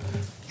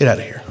 Get out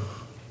of here.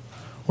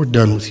 We're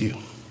done with you.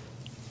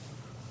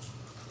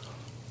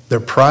 Their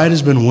pride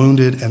has been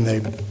wounded, and they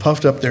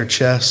puffed up their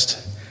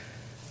chest,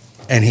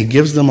 and he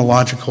gives them a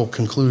logical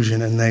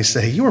conclusion, and they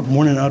say, you were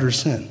born in utter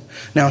sin.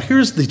 Now,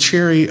 here's the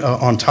cherry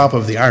on top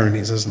of the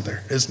ironies, isn't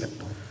it?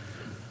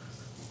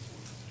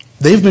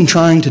 They've been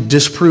trying to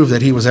disprove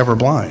that he was ever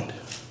blind.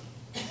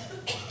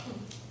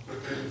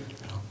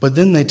 But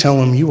then they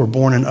tell him, you were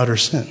born in utter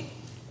sin.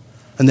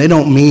 And they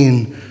don't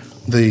mean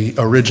the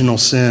original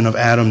sin of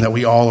Adam that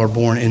we all are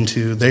born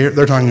into.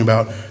 They're talking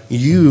about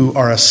you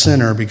are a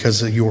sinner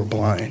because you were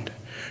blind.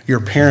 Your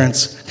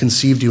parents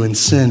conceived you in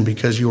sin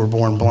because you were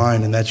born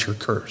blind, and that's your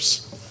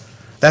curse.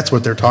 That's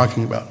what they're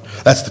talking about.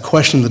 That's the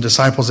question the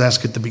disciples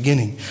ask at the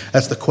beginning.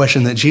 That's the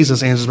question that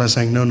Jesus answers by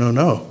saying,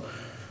 no.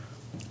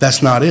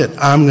 That's not it.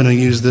 I'm going to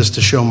use this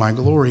to show my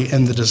glory.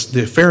 And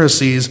the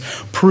Pharisees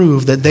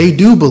prove that they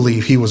do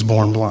believe he was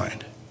born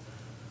blind,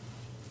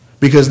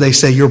 because they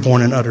say you're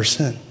born in utter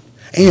sin.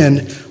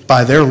 And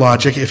by their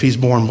logic, if he's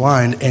born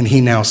blind and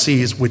he now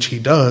sees, which he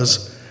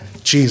does,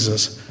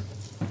 Jesus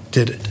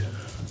did it.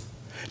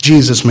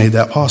 Jesus made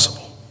that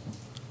possible.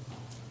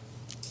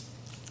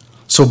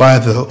 So by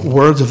the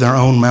words of their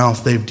own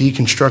mouth, they've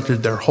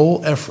deconstructed their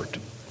whole effort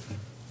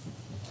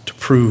to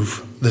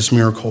prove this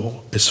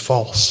miracle is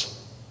false.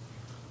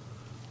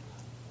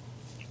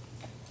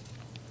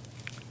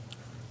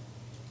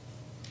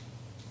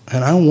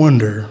 And I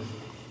wonder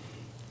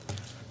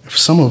if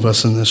some of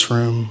us in this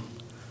room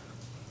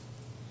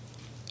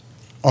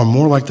are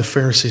more like the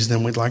Pharisees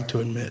than we'd like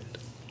to admit.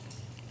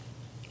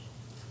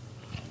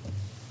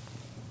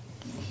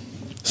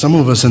 Some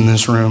of us in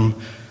this room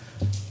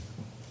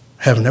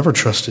have never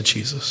trusted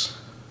Jesus,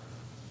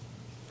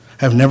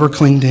 have never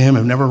clinged to him,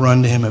 have never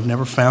run to him, have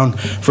never found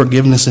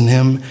forgiveness in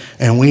him,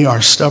 and we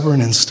are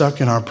stubborn and stuck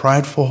in our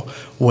prideful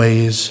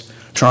ways,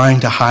 trying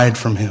to hide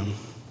from him.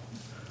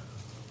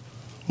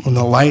 When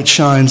the light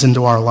shines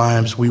into our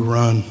lives, we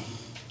run.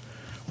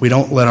 We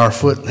don't let our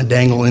foot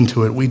dangle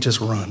into it. We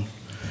just run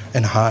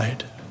and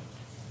hide.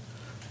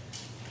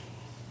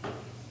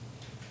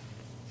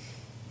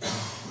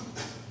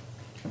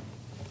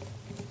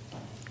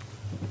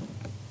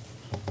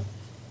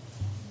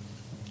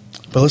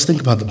 But let's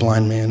think about the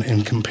blind man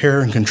and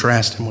compare and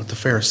contrast him with the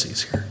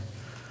Pharisees here.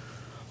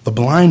 The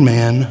blind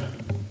man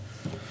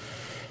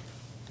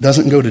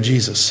doesn't go to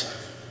Jesus.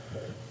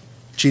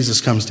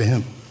 Jesus comes to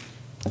him.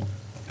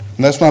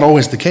 And that's not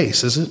always the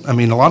case, is it? I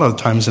mean, a lot of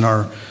the times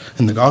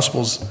in the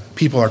Gospels,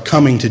 people are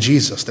coming to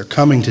Jesus. They're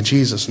coming to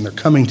Jesus, and they're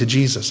coming to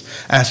Jesus,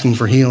 asking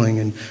for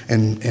healing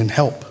and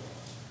help.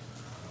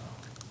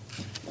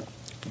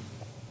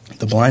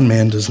 The blind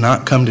man does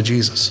not come to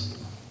Jesus.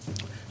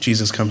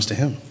 Jesus comes to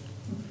him.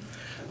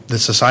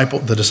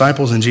 The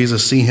disciples and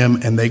Jesus see him,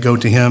 and they go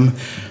to him.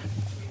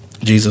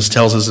 Jesus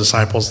tells his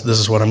disciples, this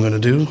is what I'm going to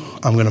do.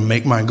 I'm going to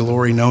make my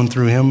glory known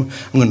through him.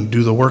 I'm going to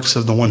do the works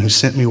of the one who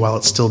sent me while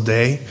it's still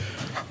day.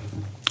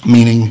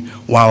 Meaning,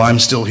 while I'm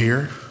still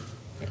here,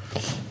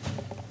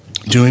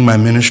 doing my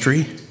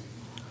ministry.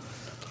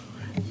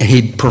 And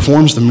he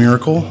performs the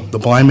miracle. The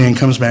blind man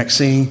comes back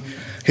seeing.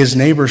 His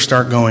neighbors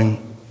start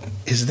going,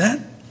 is that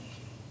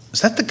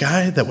the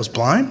guy that was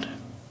blind?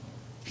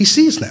 He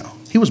sees now.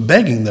 He was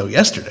begging, though,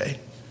 yesterday.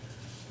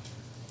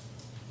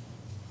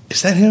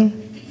 Is that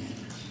him?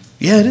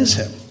 Yeah, it is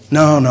him.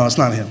 No, it's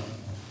not him.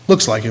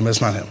 Looks like him, but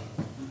it's not him.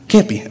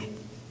 Can't be him.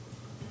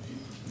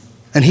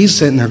 And he's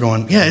sitting there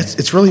going, yeah,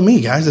 it's really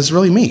me, guys. It's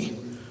really me.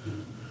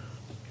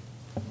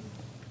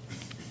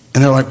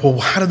 And they're like, well,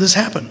 how did this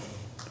happen?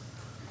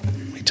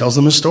 He tells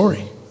them his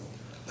story.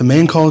 The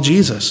man called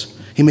Jesus.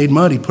 He made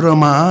mud. He put it on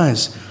my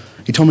eyes.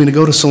 He told me to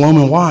go to Siloam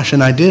and wash,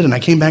 and I did, and I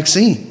came back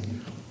seeing.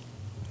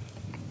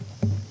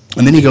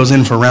 And then he goes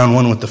in for round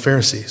one with the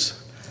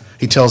Pharisees.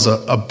 He tells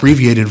an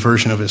abbreviated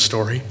version of his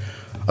story,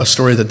 a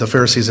story that the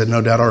Pharisees had no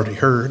doubt already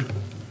heard.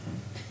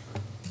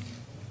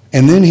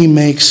 And then he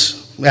makes...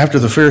 After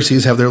the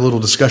Pharisees have their little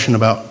discussion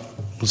about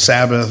the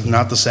Sabbath,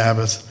 not the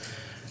Sabbath,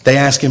 they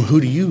ask him,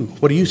 what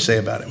do you say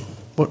about him?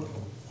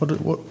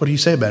 What do you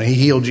say about him? He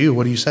healed you.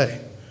 What do you say?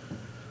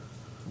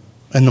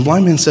 And the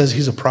blind man says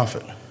he's a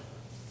prophet.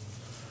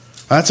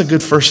 That's a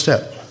good first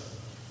step.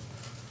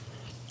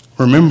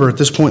 Remember, at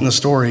this point in the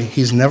story,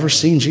 he's never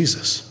seen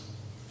Jesus.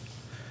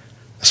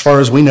 As far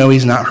as we know,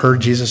 he's not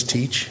heard Jesus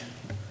teach.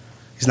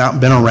 He's not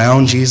been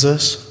around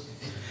Jesus,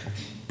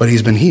 but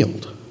he's been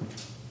healed.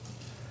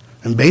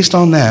 And based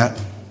on that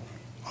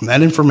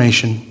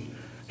information,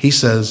 he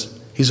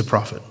says he's a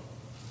prophet.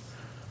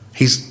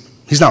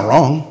 He's not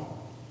wrong,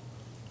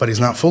 but he's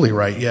not fully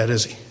right yet,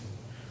 is he?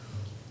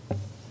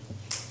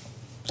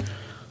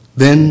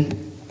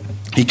 Then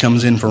he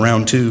comes in for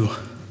round two,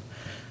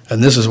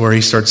 and this is where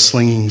he starts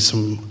slinging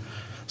some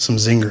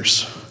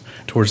zingers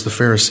towards the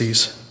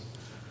Pharisees.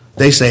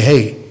 They say,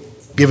 hey,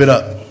 give it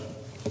up.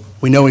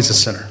 We know he's a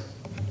sinner.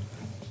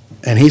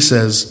 And he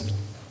says,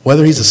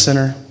 whether he's a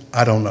sinner,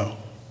 I don't know.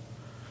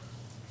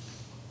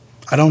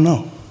 I don't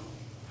know.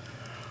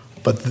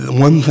 But the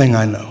one thing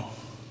I know,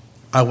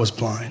 I was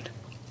blind.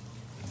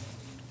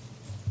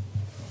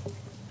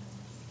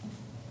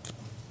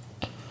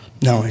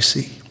 Now I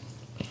see.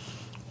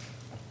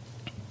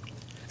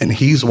 And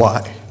he's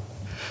why.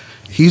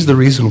 He's the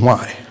reason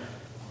why.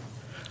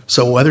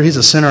 So whether he's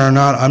a sinner or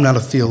not, I'm not a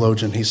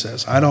theologian, he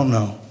says. I don't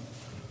know.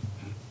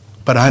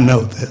 But I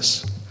know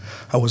this.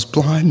 I was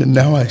blind and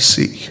now I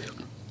see.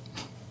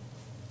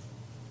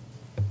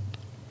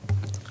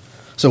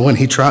 So when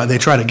they try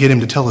to get him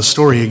to tell the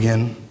story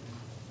again,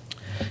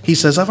 he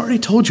says, I've already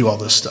told you all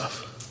this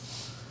stuff.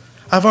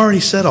 I've already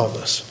said all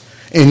this.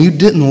 And you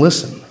didn't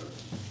listen.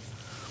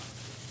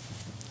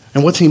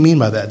 And what's he mean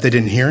by that? They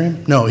didn't hear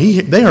him? No,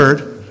 they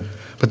heard,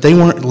 but they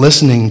weren't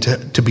listening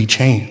to be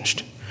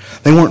changed.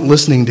 They weren't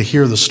listening to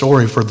hear the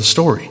story for the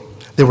story.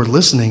 They were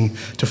listening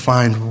to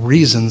find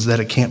reasons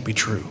that it can't be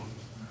true.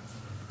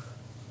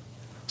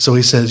 So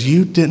he says,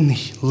 you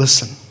didn't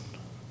listen.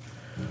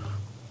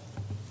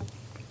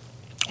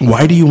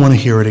 Why do you want to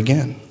hear it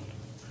again?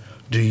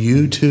 Do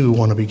you too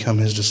want to become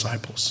his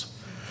disciples?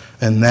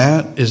 And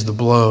that is the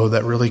blow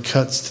that really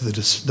cuts to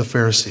the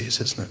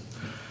Pharisees, isn't it?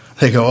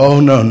 They go, oh,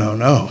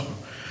 no.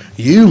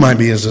 You might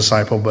be his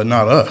disciple, but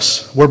not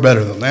us. We're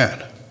better than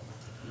that.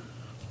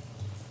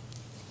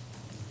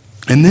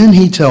 And then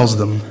he tells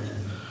them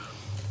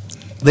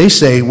they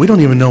say, we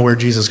don't even know where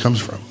Jesus comes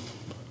from.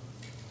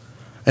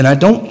 And I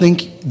don't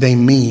think they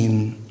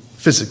mean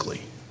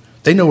physically.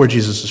 They know where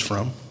Jesus is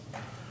from.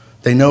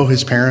 They know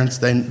his parents.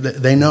 They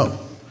know.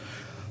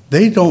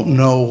 They don't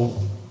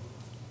know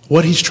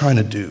what he's trying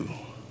to do.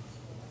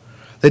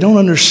 They don't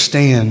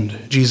understand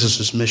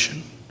Jesus'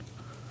 mission.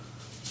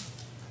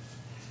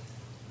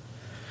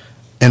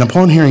 And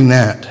upon hearing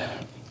that,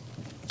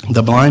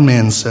 the blind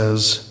man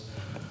says,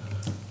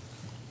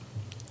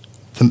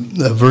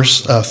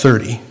 verse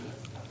 30,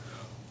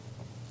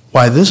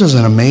 why, this is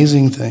an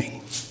amazing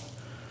thing.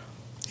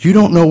 You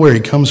don't know where he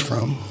comes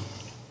from,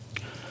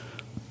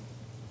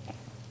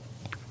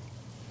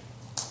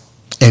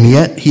 and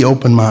yet he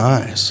opened my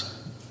eyes.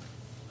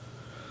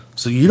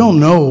 So you don't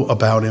know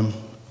about him,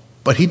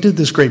 but he did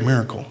this great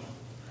miracle.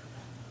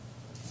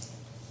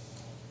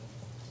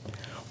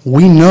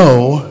 We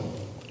know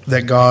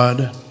that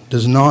God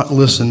does not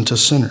listen to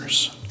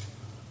sinners.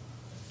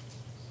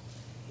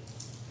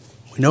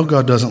 We know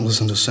God doesn't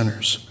listen to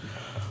sinners.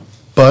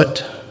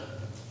 But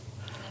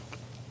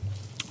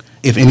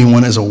if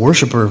anyone is a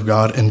worshiper of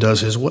God and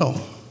does his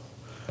will,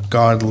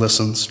 God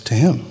listens to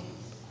him.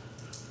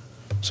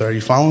 So are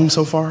you following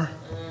so far?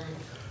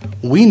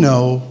 We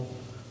know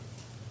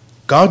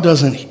God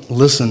doesn't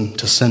listen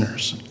to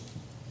sinners.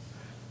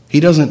 He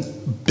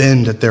doesn't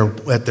bend at their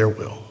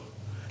will.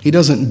 He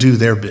doesn't do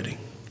their bidding.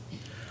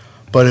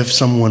 But if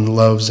someone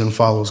loves and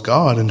follows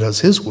God and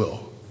does his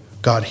will,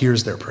 God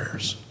hears their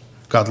prayers.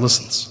 God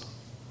listens.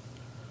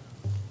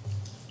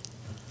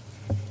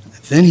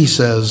 Then he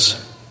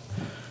says,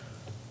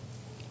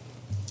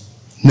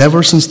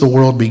 never since the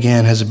world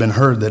began has it been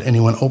heard that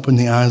anyone opened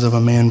the eyes of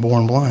a man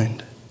born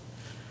blind.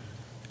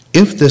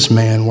 If this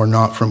man were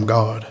not from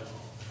God,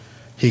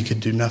 he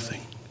could do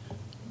nothing.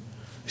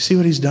 You see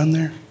what he's done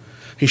there?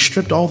 He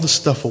stripped all the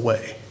stuff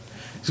away.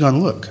 He's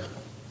gone, look,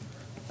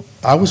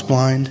 I was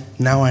blind,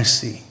 now I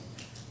see.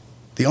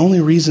 The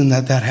only reason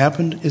that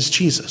happened is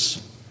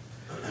Jesus.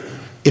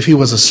 If he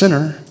was a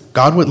sinner,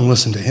 God wouldn't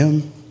listen to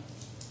him.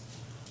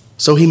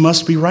 So he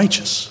must be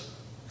righteous.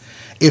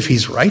 If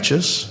he's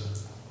righteous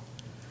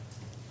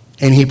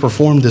and he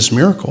performed this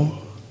miracle,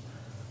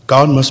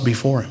 God must be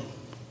for him.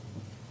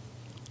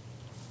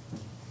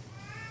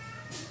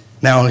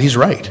 Now, he's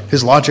right.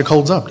 His logic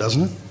holds up,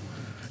 doesn't it?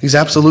 He's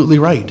absolutely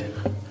right.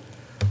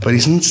 But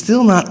he's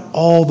still not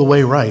all the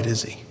way right,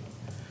 is he?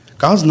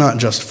 God's not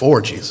just for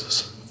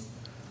Jesus.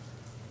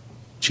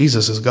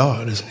 Jesus is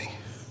God, isn't he?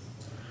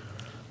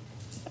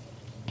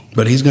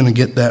 But he's going to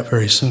get that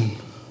very soon.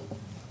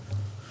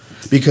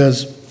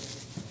 Because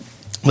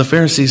the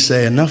Pharisees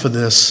say, enough of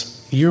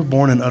this. You're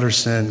born in utter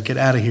sin. Get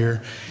out of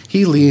here.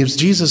 He leaves.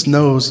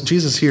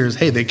 Jesus hears,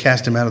 hey, they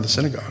cast him out of the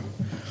synagogue.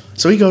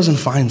 So he goes and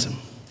finds him.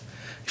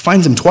 He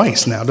finds him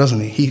twice now, doesn't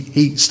he?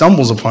 He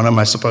stumbles upon him,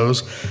 I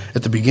suppose,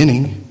 at the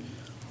beginning.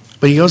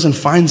 But he goes and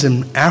finds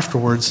him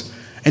afterwards,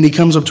 and he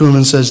comes up to him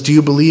and says, do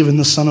you believe in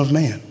the Son of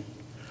Man?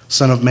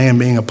 Son of Man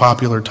being a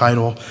popular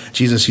title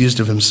Jesus used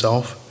of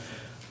himself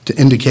to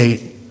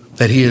indicate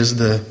that he is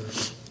the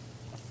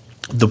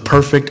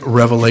perfect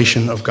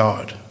revelation of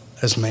God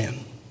as man.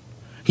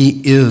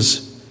 He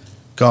is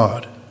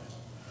God.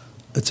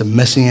 It's a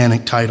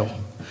messianic title.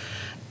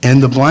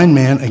 And the blind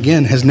man,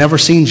 again, has never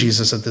seen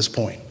Jesus at this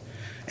point.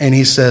 And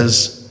he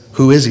says,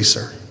 who is he,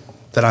 sir,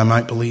 that I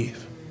might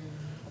believe?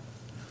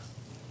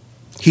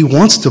 He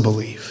wants to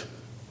believe.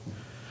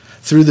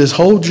 Through this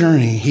whole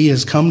journey, he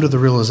has come to the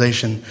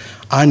realization,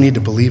 I need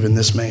to believe in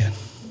this man.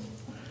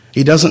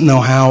 He doesn't know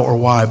how or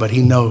why, but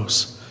he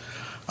knows,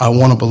 I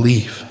want to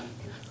believe.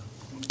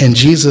 And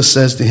Jesus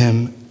says to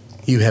him,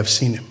 you have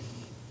seen him.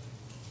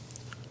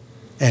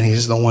 And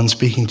he's the one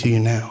speaking to you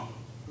now.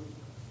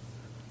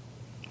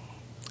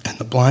 And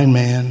the blind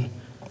man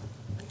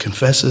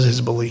confesses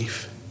his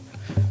belief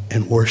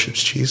and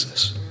worships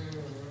Jesus.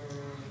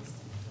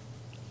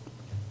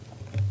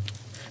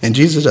 And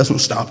Jesus doesn't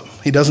stop him.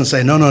 He doesn't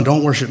say, no,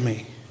 don't worship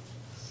me.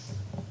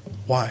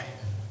 Why?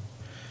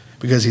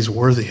 Because he's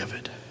worthy of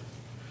it.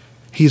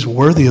 He's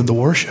worthy of the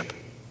worship.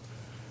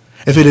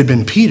 If it had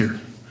been Peter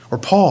or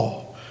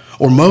Paul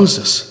or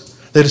Moses,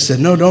 they'd have said,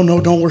 no,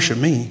 don't worship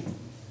me.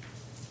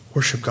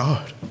 Worship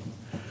God.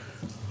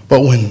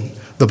 But when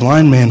the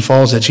blind man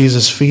falls at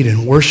Jesus' feet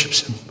and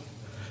worships him,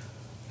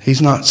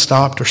 he's not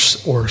stopped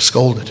or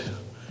scolded.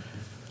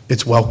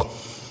 It's welcome.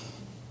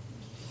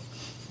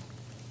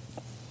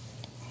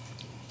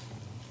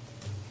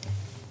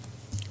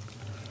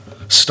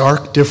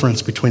 Stark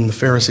difference between the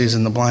Pharisees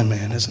and the blind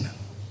man, isn't it?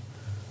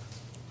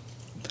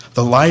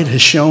 The light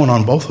has shone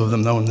on both of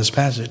them, though, in this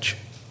passage.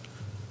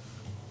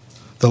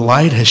 The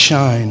light has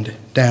shined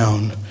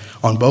down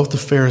on both the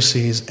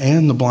Pharisees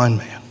and the blind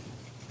man.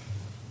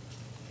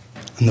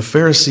 And the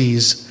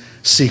Pharisees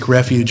seek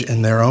refuge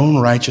in their own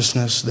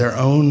righteousness, their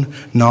own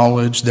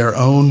knowledge, their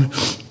own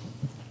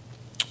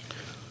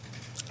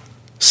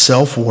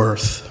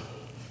self-worth,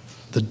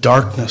 the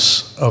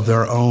darkness of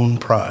their own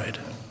pride.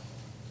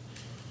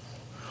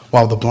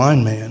 While the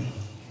blind man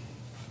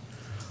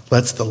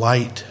lets the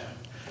light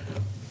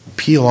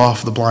peel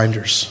off the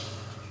blinders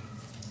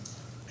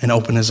and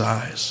open his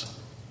eyes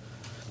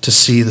to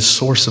see the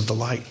source of the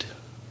light,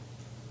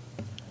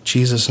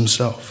 Jesus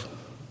himself.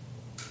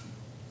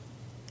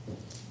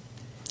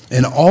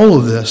 And all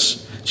of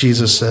this,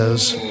 Jesus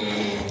says,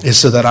 is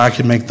so that I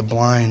can make the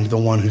blind the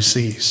one who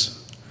sees,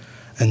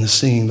 and the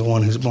seeing the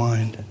one who's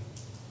blind.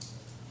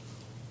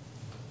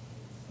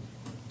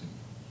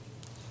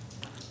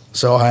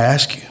 So I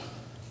ask you,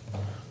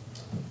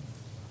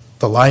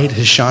 the light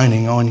is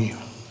shining on you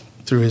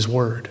through his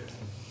word.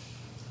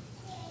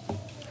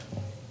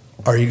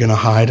 Are you going to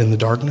hide in the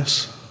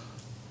darkness?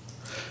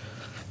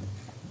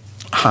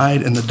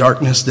 Hide in the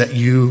darkness that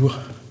you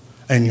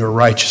and your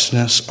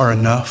righteousness are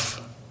enough?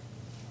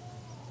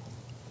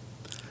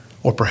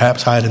 Or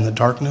perhaps hide in the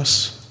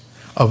darkness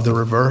of the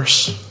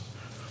reverse,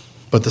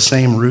 but the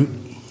same root?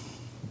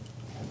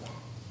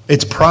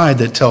 It's pride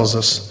that tells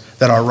us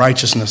that our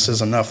righteousness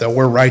is enough, that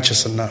we're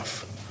righteous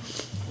enough.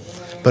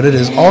 But it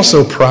is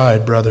also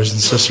pride, brothers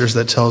and sisters,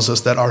 that tells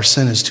us that our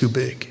sin is too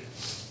big.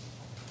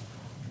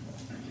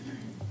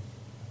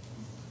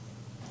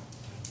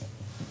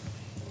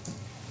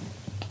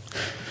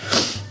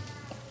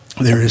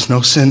 There is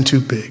no sin too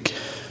big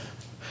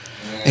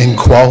in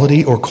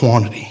quality or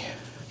quantity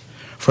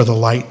for the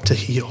light to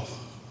heal.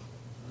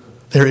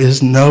 There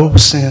is no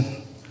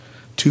sin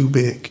too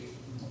big.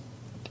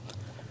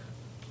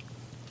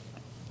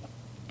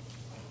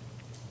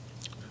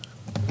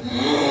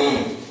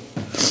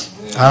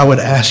 I would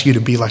ask you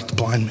to be like the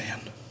blind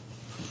man,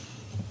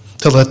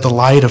 to let the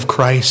light of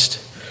Christ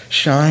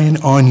shine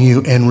on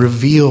you and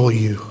reveal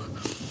you.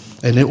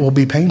 And it will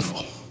be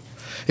painful.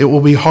 It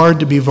will be hard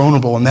to be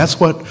vulnerable. And that's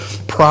what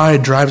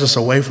pride drives us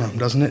away from,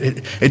 doesn't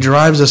it? It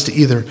drives us to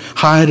either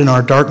hide in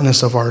our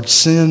darkness of our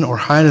sin or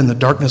hide in the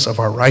darkness of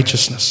our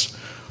righteousness.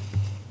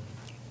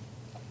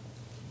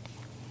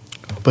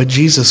 But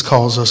Jesus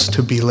calls us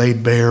to be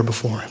laid bare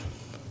before him.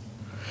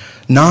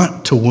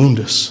 Not to wound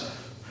us,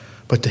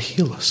 but to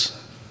heal us.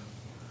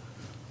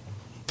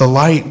 The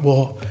light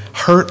will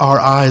hurt our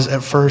eyes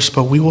at first,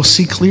 but we will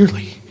see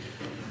clearly.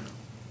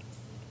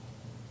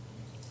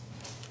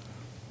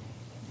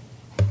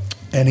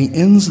 And he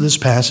ends this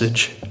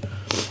passage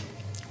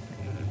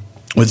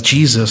with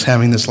Jesus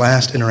having this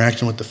last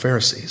interaction with the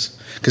Pharisees,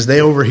 because they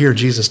overhear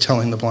Jesus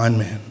telling the blind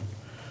man,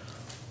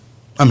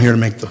 I'm here to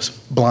make the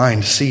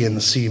blind see and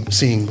the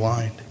seeing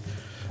blind.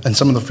 And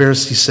some of the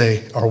Pharisees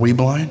say, are we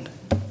blind?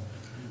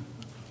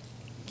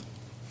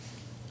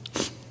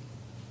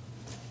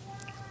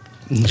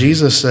 And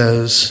Jesus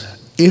says,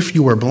 if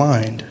you were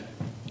blind,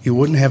 you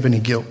wouldn't have any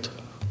guilt.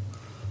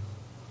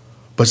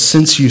 But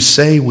since you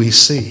say we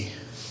see,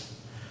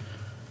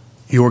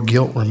 your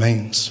guilt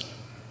remains.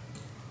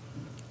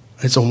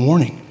 It's a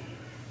warning.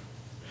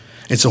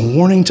 It's a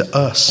warning to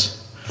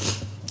us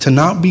to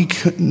not be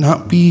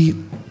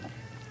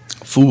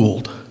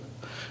fooled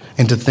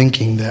into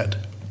thinking that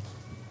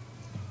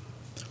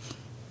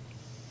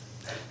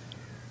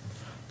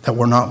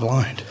we're not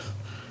blind.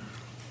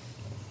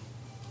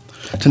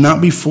 To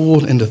not be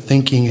fooled into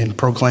thinking and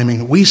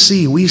proclaiming, we're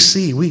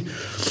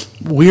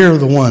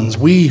the ones,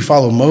 we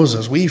follow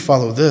Moses, we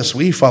follow this,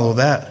 we follow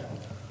that.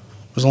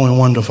 There's only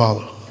one to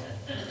follow.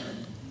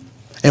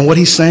 And what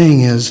he's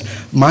saying is,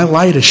 my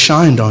light has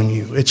shined on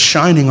you. It's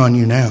shining on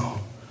you now.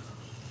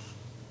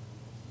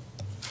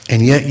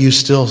 And yet you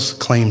still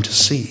claim to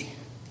see.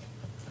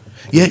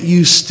 Yet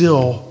you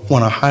still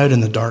want to hide in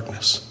the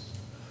darkness.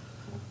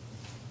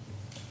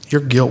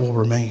 Your guilt will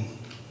remain.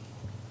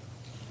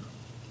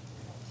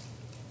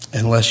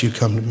 Unless you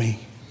come to me.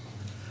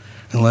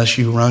 Unless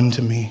you run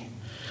to me.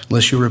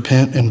 Unless you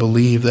repent and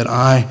believe that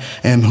I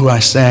am who I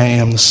say I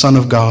am, the Son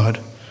of God.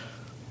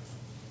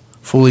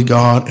 Fully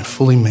God and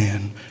fully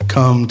man,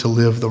 come to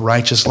live the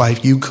righteous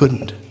life you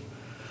couldn't,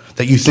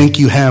 that you think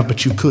you have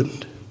but you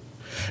couldn't.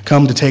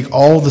 Come to take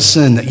all the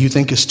sin that you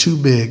think is too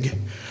big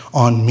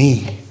on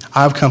me.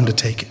 I've come to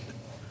take it.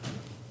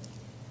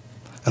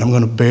 And I'm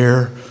going to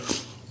bear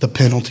the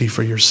penalty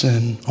for your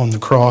sin on the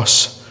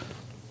cross.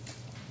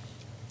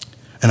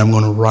 And I'm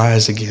going to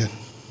rise again.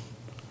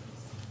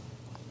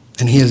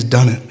 And he has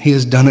done it. He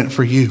has done it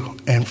for you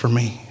and for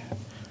me.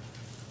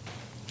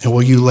 And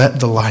will you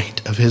let the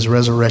light of his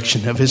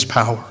resurrection, of his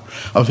power,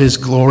 of his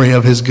glory,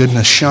 of his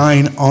goodness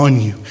shine on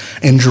you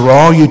and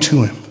draw you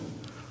to him?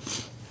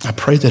 I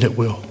pray that it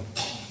will.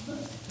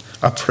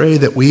 I pray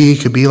that we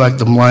could be like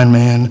the blind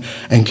man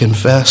and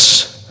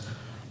confess,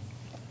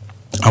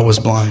 I was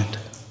blind,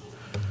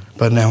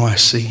 but now I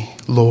see.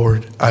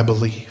 Lord, I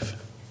believe,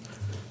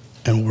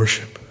 and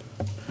worship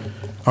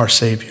our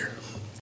Savior.